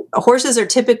horses are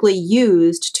typically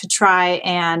used to try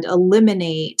and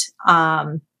eliminate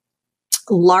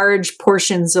large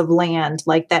portions of land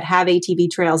like that have ATV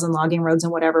trails and logging roads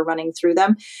and whatever running through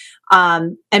them,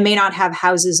 and may not have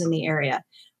houses in the area,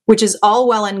 which is all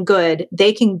well and good.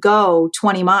 They can go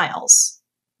 20 miles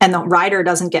and the rider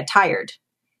doesn't get tired.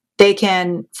 They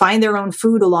can find their own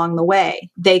food along the way.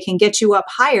 They can get you up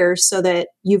higher so that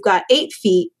you've got 8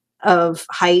 feet of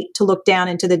height to look down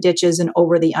into the ditches and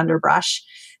over the underbrush.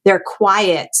 They're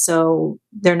quiet, so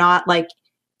they're not like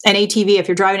an ATV. If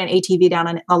you're driving an ATV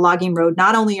down a logging road,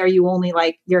 not only are you only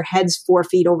like your head's 4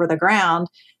 feet over the ground,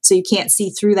 so you can't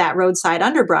see through that roadside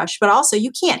underbrush, but also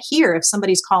you can't hear if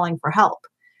somebody's calling for help.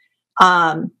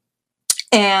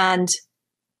 And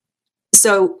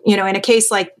so, in a case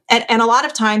like, and a lot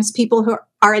of times people who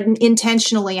are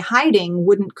intentionally hiding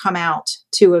wouldn't come out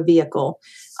to a vehicle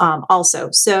also.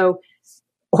 So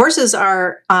horses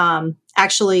are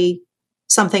actually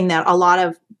something that a lot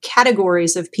of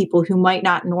categories of people who might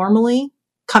not normally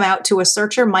come out to a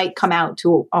searcher might come out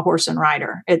to a horse and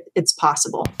rider. It's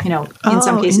possible, in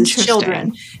some cases,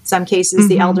 children, some cases,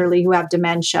 the elderly who have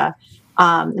dementia.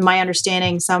 In my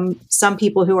understanding, some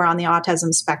people who are on the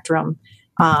autism spectrum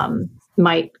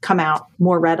might come out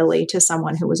more readily to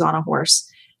someone who was on a horse.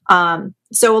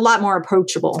 So a lot more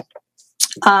approachable,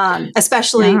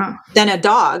 especially than a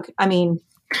dog. I mean,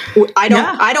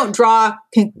 I don't draw,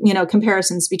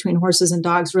 comparisons between horses and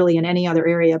dogs really in any other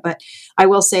area, but I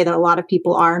will say that a lot of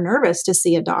people are nervous to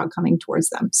see a dog coming towards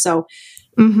them. So,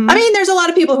 I mean, there's a lot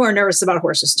of people who are nervous about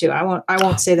horses too. I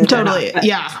won't say that. Totally. Not,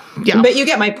 yeah. But you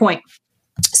get my point.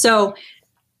 So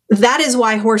that is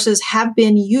why horses have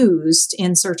been used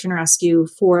in search and rescue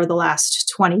for the last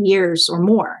 20 years or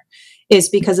more, is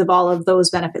because of all of those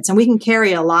benefits. And we can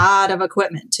carry a lot of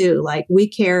equipment too. Like we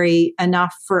carry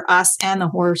enough for us and the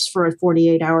horse for a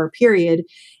 48-hour period.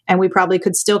 And we probably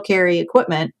could still carry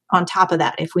equipment on top of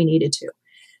that if we needed to.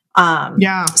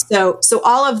 So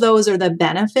all of those are the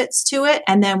benefits to it.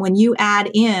 And then when you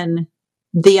add in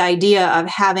the idea of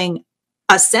having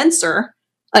a sensor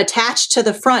attached to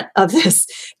the front of this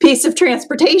piece of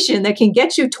transportation that can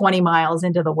get you 20 miles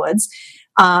into the woods,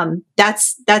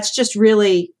 that's just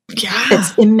really,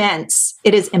 it's immense.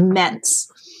 It is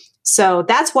immense. So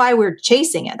that's why we're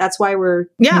chasing it. That's why we're,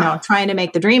 trying to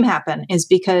make the dream happen, is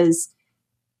because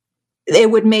it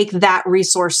would make that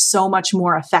resource so much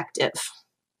more effective.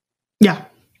 Yeah,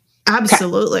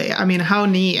 absolutely. Okay. I mean, how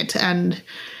neat. And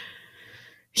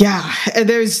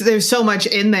there's so much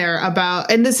in there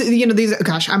about, and this, these,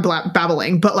 gosh, I'm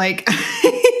babbling, but like,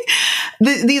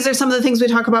 these are some of the things we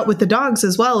talk about with the dogs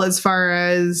as well, as far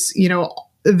as,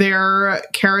 they're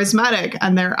charismatic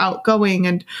and they're outgoing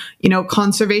and,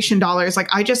 conservation dollars. Like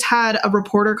I just had a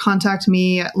reporter contact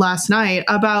me last night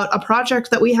about a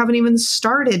project that we haven't even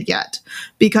started yet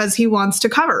because he wants to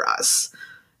cover us.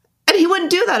 And he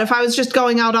wouldn't do that if I was just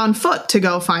going out on foot to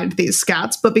go find these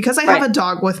scats. But because I have a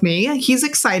dog with me, he's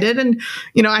excited. And,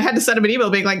 I had to send him an email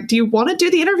being like, do you want to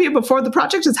do the interview before the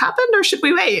project has happened, or should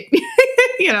we wait?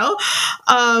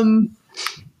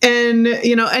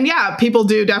 People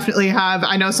do definitely have,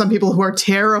 I know some people who are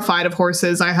terrified of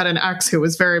horses. I had an ex who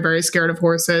was very, very scared of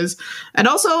horses. And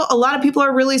also a lot of people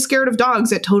are really scared of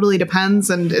dogs. It totally depends.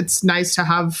 And it's nice to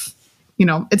have,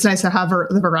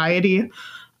 the variety.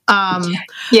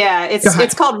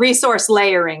 It's called resource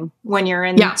layering when you're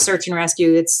in search and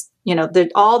rescue. It's,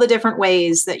 all the different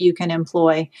ways that you can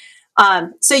employ.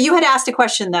 So you had asked a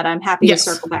question that I'm happy to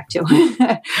circle back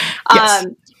to.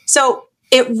 So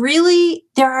it really,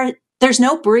 there's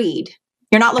no breed.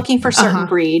 You're not looking for a certain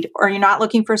breed, or you're not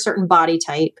looking for a certain body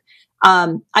type.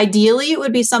 Ideally, it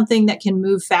would be something that can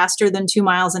move faster than 2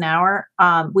 miles an hour.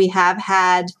 We have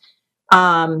had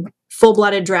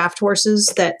full-blooded draft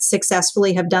horses that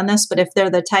successfully have done this, but if they're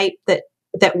the type that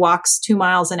walks 2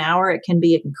 miles an hour, it can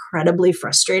be incredibly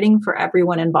frustrating for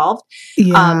everyone involved.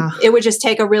 Yeah. It would just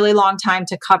take a really long time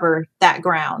to cover that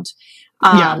ground.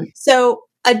 So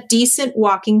a decent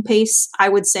walking pace, I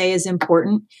would say, is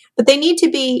important, but they need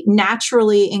to be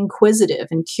naturally inquisitive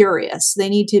and curious. They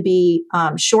need to be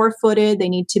sure-footed. They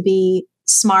need to be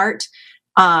smart.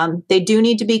 They do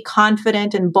need to be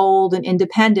confident and bold and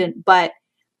independent, but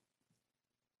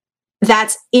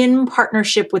that's in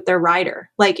partnership with their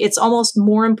rider. Like, it's almost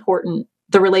more important,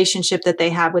 the relationship that they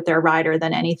have with their rider,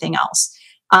 than anything else.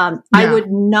 I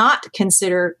would not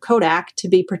consider Kodak to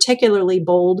be particularly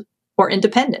bold or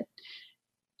independent.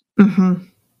 Mm-hmm.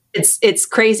 It's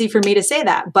crazy for me to say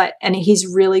that, and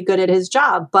he's really good at his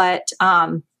job. But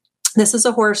this is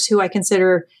a horse who I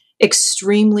consider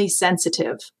extremely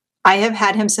sensitive. I have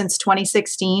had him since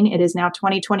 2016. It is now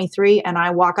 2023, and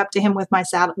I walk up to him with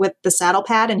the saddle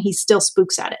pad, and he still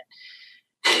spooks at it.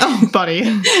 Oh, buddy.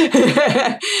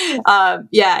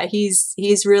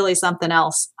 He's really something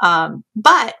else.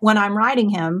 But when I'm riding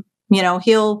him,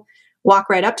 he'll walk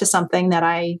right up to something that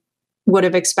I would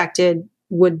have expected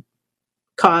would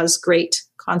cause great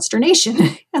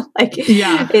consternation.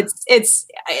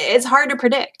 It's hard to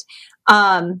predict.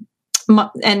 And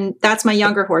that's my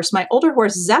younger horse. My older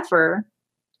horse, Zephyr,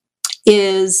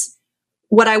 is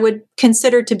what I would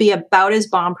consider to be about as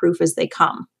bomb-proof as they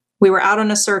come. We were out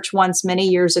on a search once many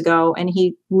years ago, and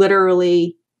he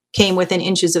literally came within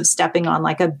inches of stepping on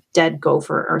like a dead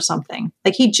gopher or something.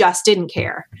 Like, he just didn't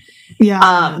care.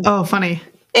 Yeah. Funny.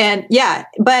 And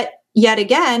but yet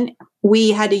again,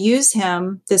 we had to use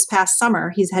him this past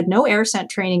summer. He's had no air scent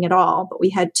training at all, but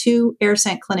we had 2 air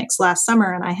scent clinics last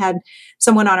summer, and I had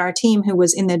someone on our team who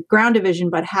was in the ground division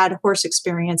but had horse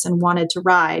experience and wanted to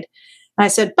ride. And I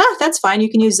said, that's fine. You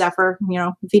can use Zephyr.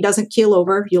 If he doesn't keel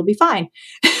over, you'll be fine.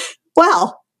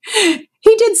 Well,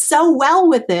 he did so well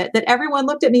with it that everyone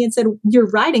looked at me and said, you're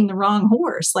riding the wrong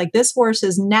horse. Like, this horse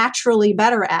is naturally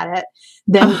better at it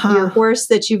than your horse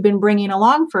that you've been bringing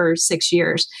along for 6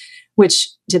 years. Which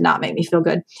did not make me feel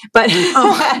good, but it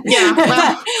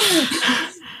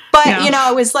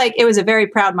was a very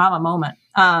proud mama moment.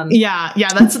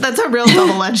 That's a real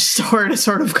double-edged sword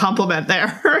sort of compliment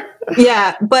there.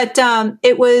 But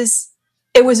it was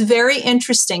very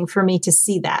interesting for me to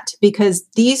see that, because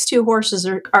these 2 horses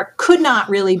could not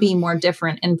really be more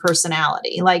different in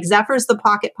personality. Like, Zephyr's the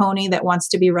pocket pony that wants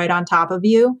to be right on top of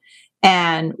you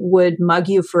and would mug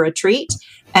you for a treat.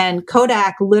 And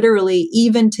Kodak, literally,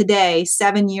 even today,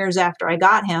 7 years after I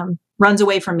got him, runs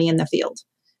away from me in the field.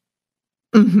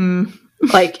 Mm-hmm.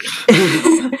 Like,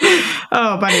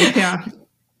 oh, buddy, yeah.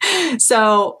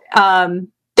 So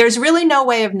there's really no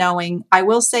way of knowing. I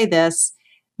will say this: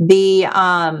 the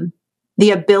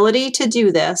ability to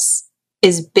do this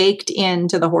is baked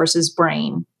into the horse's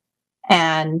brain,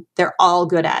 and they're all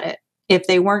good at it. If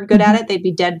they weren't good at it, they'd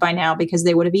be dead by now, because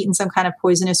they would have eaten some kind of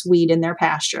poisonous weed in their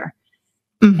pasture.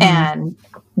 And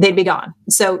they'd be gone.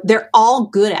 So they're all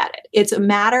good at it. It's a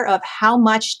matter of how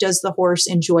much does the horse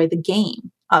enjoy the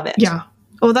game of it. Yeah.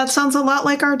 Well, that sounds a lot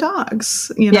like our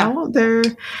dogs. All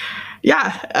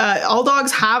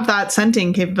dogs have that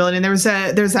scenting capability. And there's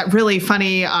that really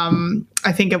funny,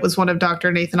 I think it was one of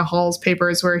Dr. Nathan Hall's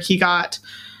papers where he got,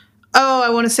 I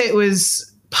want to say it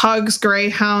was pugs,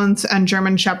 greyhounds, and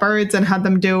German shepherds, and had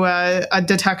them do a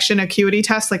detection acuity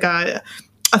test, like a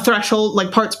threshold,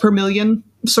 like parts per million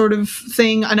sort of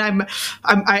thing. And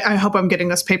I hope I'm getting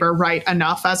this paper right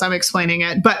enough as I'm explaining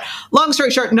it. But long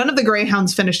story short, none of the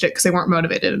greyhounds finished it because they weren't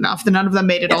motivated enough. None of them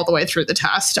made it all the way through the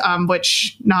test,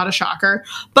 which, not a shocker.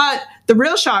 But the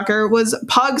real shocker was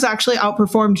pugs actually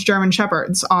outperformed German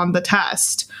shepherds on the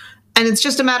test. And it's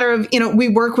just a matter of, we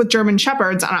work with German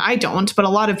shepherds, and I don't, but a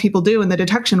lot of people do in the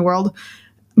detection world,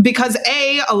 because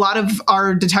a lot of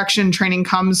our detection training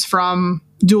comes from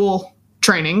dual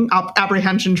training,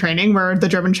 apprehension training, where the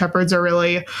German shepherds are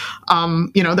really,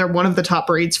 they're one of the top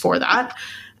breeds for that.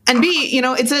 And B,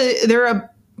 they're a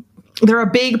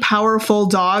big, powerful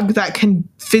dog that can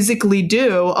physically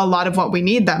do a lot of what we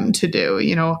need them to do.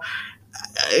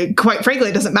 Quite frankly,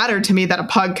 it doesn't matter to me that a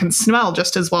pug can smell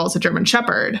just as well as a German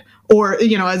shepherd, or,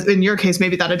 as in your case,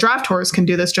 maybe that a draft horse can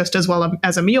do this just as well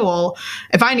as a mule.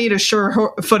 If I need a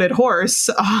sure-footed horse,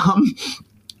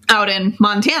 out in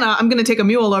Montana, I'm going to take a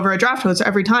mule over a draft horse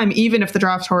every time, even if the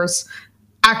draft horse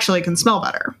actually can smell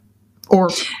better. Or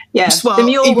the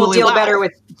mule will deal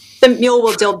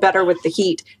better with the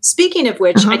heat. Speaking of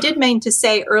which, I did mean to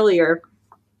say earlier,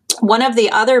 One of the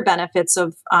other benefits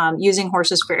of using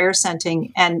horses for air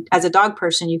scenting, and as a dog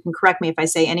person, you can correct me if I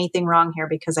say anything wrong here,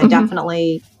 because I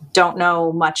definitely don't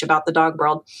know much about the dog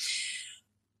world.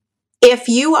 If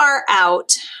you are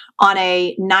out on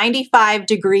a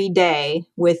 95-degree day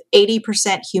with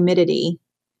 80% humidity,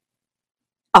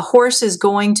 a horse is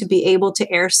going to be able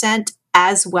to air scent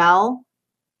as well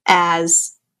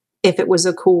as if it was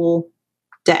a cool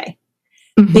day,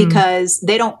 because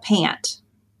they don't pant.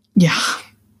 Yeah.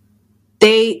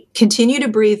 They continue to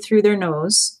breathe through their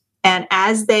nose. And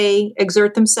as they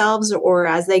exert themselves or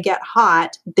as they get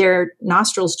hot, their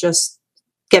nostrils just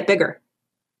get bigger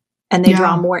and they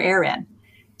draw more air in.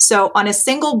 So on a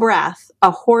single breath,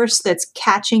 a horse that's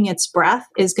catching its breath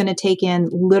is going to take in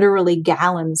literally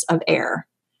gallons of air.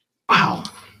 Wow.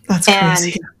 That's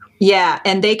crazy. Yeah.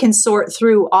 And they can sort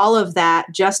through all of that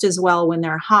just as well when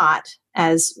they're hot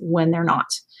as when they're not.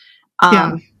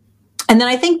 And then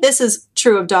I think this is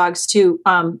true of dogs too,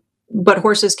 but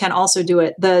horses can also do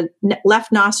it. The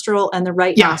left nostril and the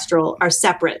right nostril are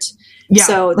separate. Yeah.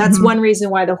 So that's one reason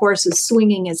why the horse is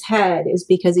swinging his head, is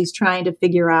because he's trying to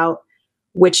figure out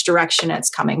which direction it's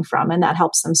coming from, and that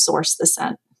helps them source the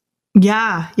scent.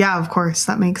 Yeah, of course.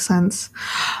 That makes sense.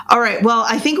 All right. Well,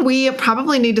 I think we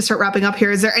probably need to start wrapping up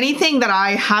here. Is there anything that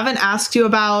I haven't asked you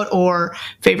about, or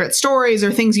favorite stories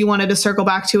or things you wanted to circle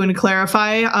back to and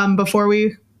clarify before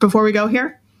we go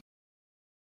here?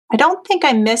 I don't think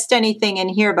I missed anything in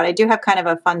here, but I do have kind of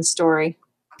a fun story.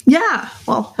 Yeah.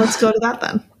 Well, let's go to that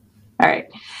then. All right.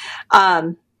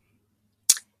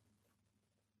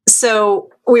 So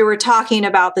we were talking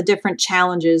about the different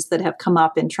challenges that have come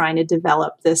up in trying to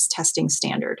develop this testing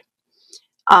standard.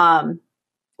 When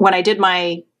I did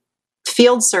my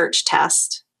field search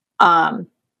test, I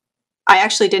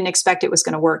actually didn't expect it was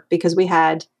going to work, because we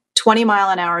had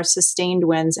 20-mile-an-hour sustained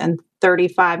winds and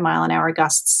 35-mile-an-hour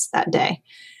gusts that day.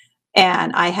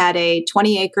 And I had a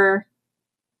 20-acre,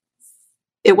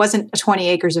 it wasn't 20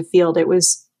 acres of field. It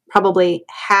was probably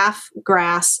half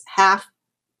grass, half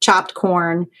chopped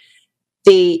corn.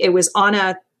 It was on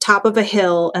a top of a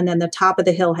hill, and then the top of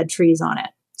the hill had trees on it.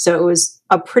 So it was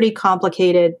a pretty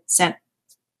complicated scent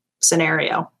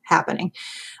scenario happening.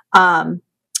 And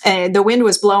the wind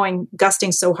was blowing,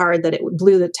 gusting so hard that it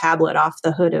blew the tablet off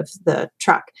the hood of the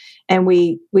truck. And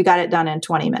we got it done in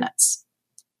 20 minutes,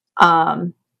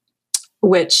 I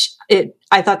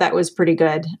thought that was pretty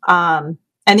good. And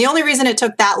the only reason it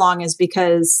took that long is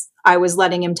because I was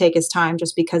letting him take his time,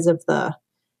 just because of the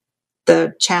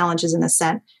challenges in the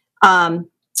scent. And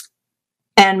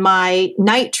my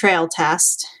night trail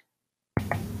test,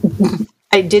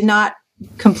 I did not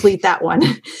complete that one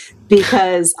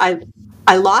because I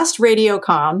lost radio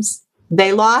comms.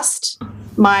 They lost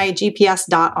my GPS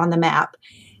dot on the map,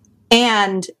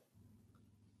 and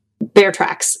bear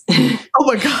tracks. Oh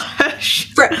my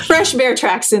gosh. Fresh bear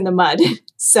tracks in the mud.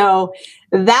 So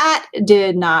that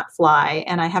did not fly,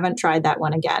 and I haven't tried that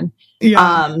one again.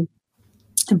 Yeah.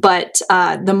 But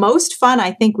the most fun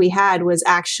I think we had was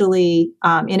actually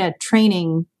in a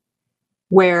training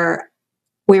where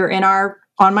we were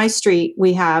on my street.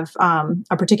 We have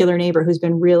a particular neighbor who's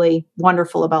been really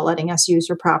wonderful about letting us use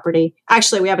her property.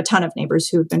 Actually, we have a ton of neighbors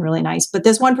who've been really nice, but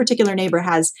this one particular neighbor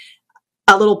has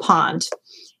a little pond.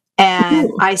 And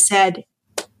I said,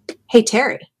 "Hey,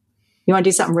 Terry, you want to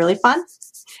do something really fun?"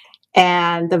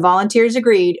 And the volunteers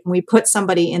agreed, and we put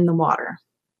somebody in the water.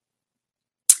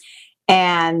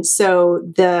 And so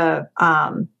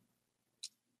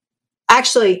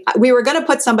actually, we were going to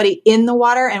put somebody in the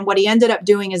water, and what he ended up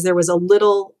doing is there was a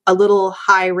little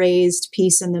high raised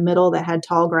piece in the middle that had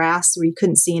tall grass where you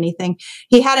couldn't see anything.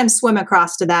 He had him swim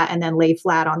across to that and then lay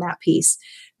flat on that piece,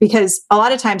 because a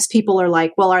lot of times people are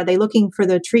like, well, are they looking for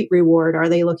the treat reward? Are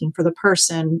they looking for the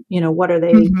person? What are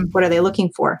they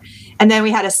looking for? And then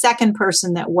we had a second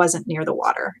person that wasn't near the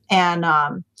water. And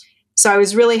so I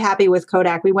was really happy with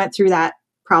Kodak. We went through that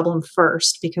problem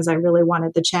first because I really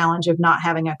wanted the challenge of not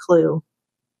having a clue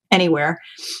anywhere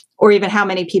or even how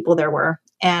many people there were,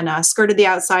 and skirted the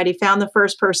outside. He found the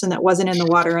first person that wasn't in the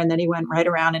water, and then he went right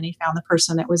around and he found the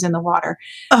person that was in the water.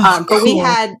 But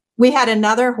cool. we had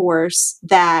another horse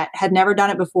that had never done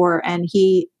it before, and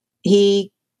he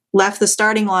left the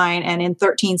starting line and in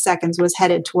 13 seconds was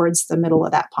headed towards the middle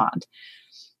of that pond.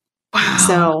 Wow.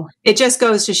 So it just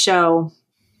goes to show,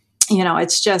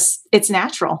 it's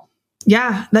natural.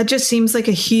 Yeah, that just seems like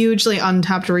a hugely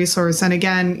untapped resource. And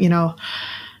again,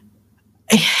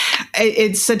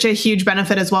 it's such a huge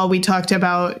benefit as well. We talked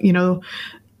about,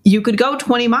 you could go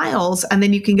 20 miles and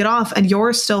then you can get off and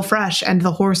you're still fresh and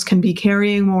the horse can be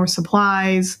carrying more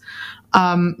supplies.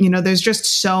 There's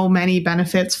just so many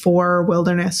benefits for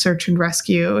wilderness search and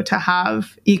rescue to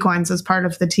have equines as part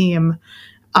of the team.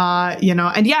 As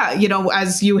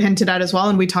you hinted at as well,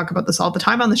 and we talk about this all the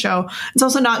time on the show, it's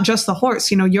also not just the horse.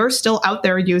 You're still out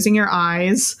there using your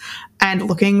eyes and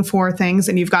looking for things,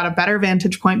 and you've got a better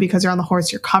vantage point because you're on the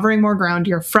horse. You're covering more ground.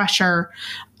 You're fresher.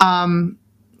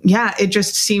 It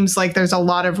just seems like there's a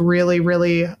lot of really,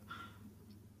 really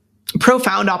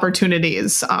profound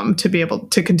opportunities to be able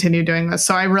to continue doing this.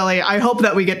 So I hope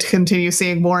that we get to continue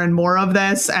seeing more and more of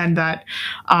this, and that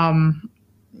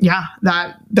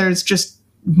that there's just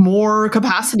more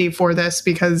capacity for this,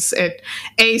 because it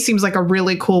seems like a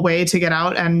really cool way to get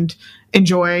out and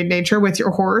enjoy nature with your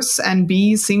horse, and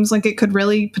B, seems like it could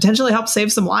really potentially help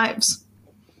save some lives.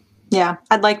 Yeah,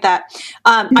 I'd like that.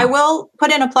 I will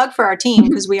put in a plug for our team,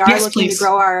 because we are looking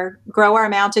to grow our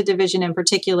mounted division in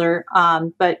particular,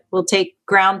 but we'll take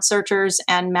ground searchers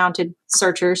and mounted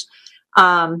searchers.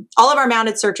 All of our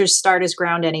mounted searchers start as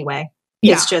ground anyway.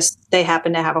 Yeah. It's just they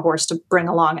happen to have a horse to bring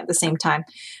along at the same time.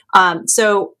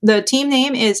 So the team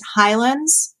name is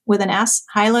Highlands with an S,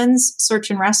 Highlands Search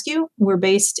and Rescue. We're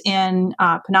based in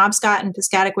Penobscot and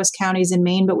Piscataquis counties in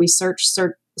Maine, but we search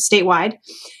statewide.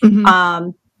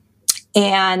 Mm-hmm.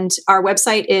 And our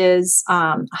website is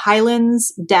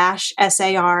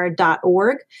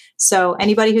highlands-sar.org. So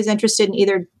anybody who's interested in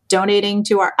either donating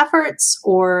to our efforts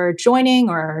or joining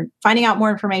or finding out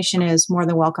more information is more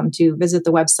than welcome to visit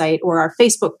the website or our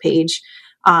Facebook page,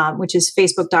 which is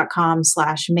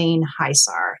facebook.com/Maine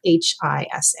HISAR,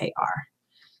 HISAR.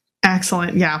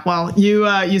 Excellent. Yeah. Well,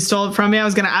 you stole it from me. I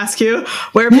was going to ask you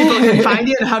where people can find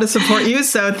you and how to support you.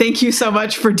 So thank you so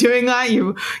much for doing that.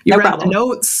 You read the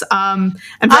notes. And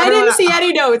I didn't see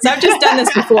any notes. I've just done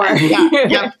this before.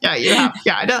 Yeah, you have.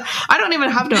 Yeah. I don't even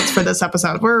have notes for this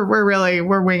episode. We're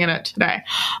winging it today.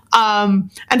 And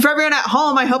for everyone at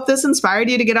home, I hope this inspired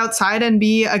you to get outside and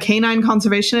be a canine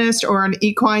conservationist or an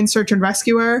equine search and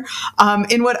rescuer,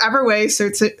 in whatever way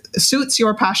suits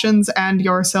your passions and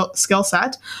your skill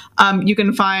set. You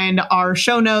can find our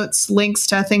show notes, links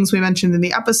to things we mentioned in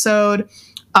the episode,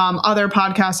 other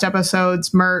podcast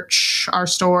episodes, merch, our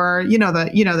store, you know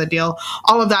the deal.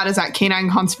 All of that is at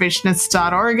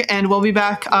canineconservationists.org, and we'll be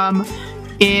back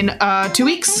in 2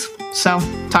 weeks. So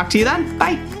talk to you then.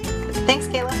 Bye. Thanks,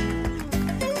 Kayla.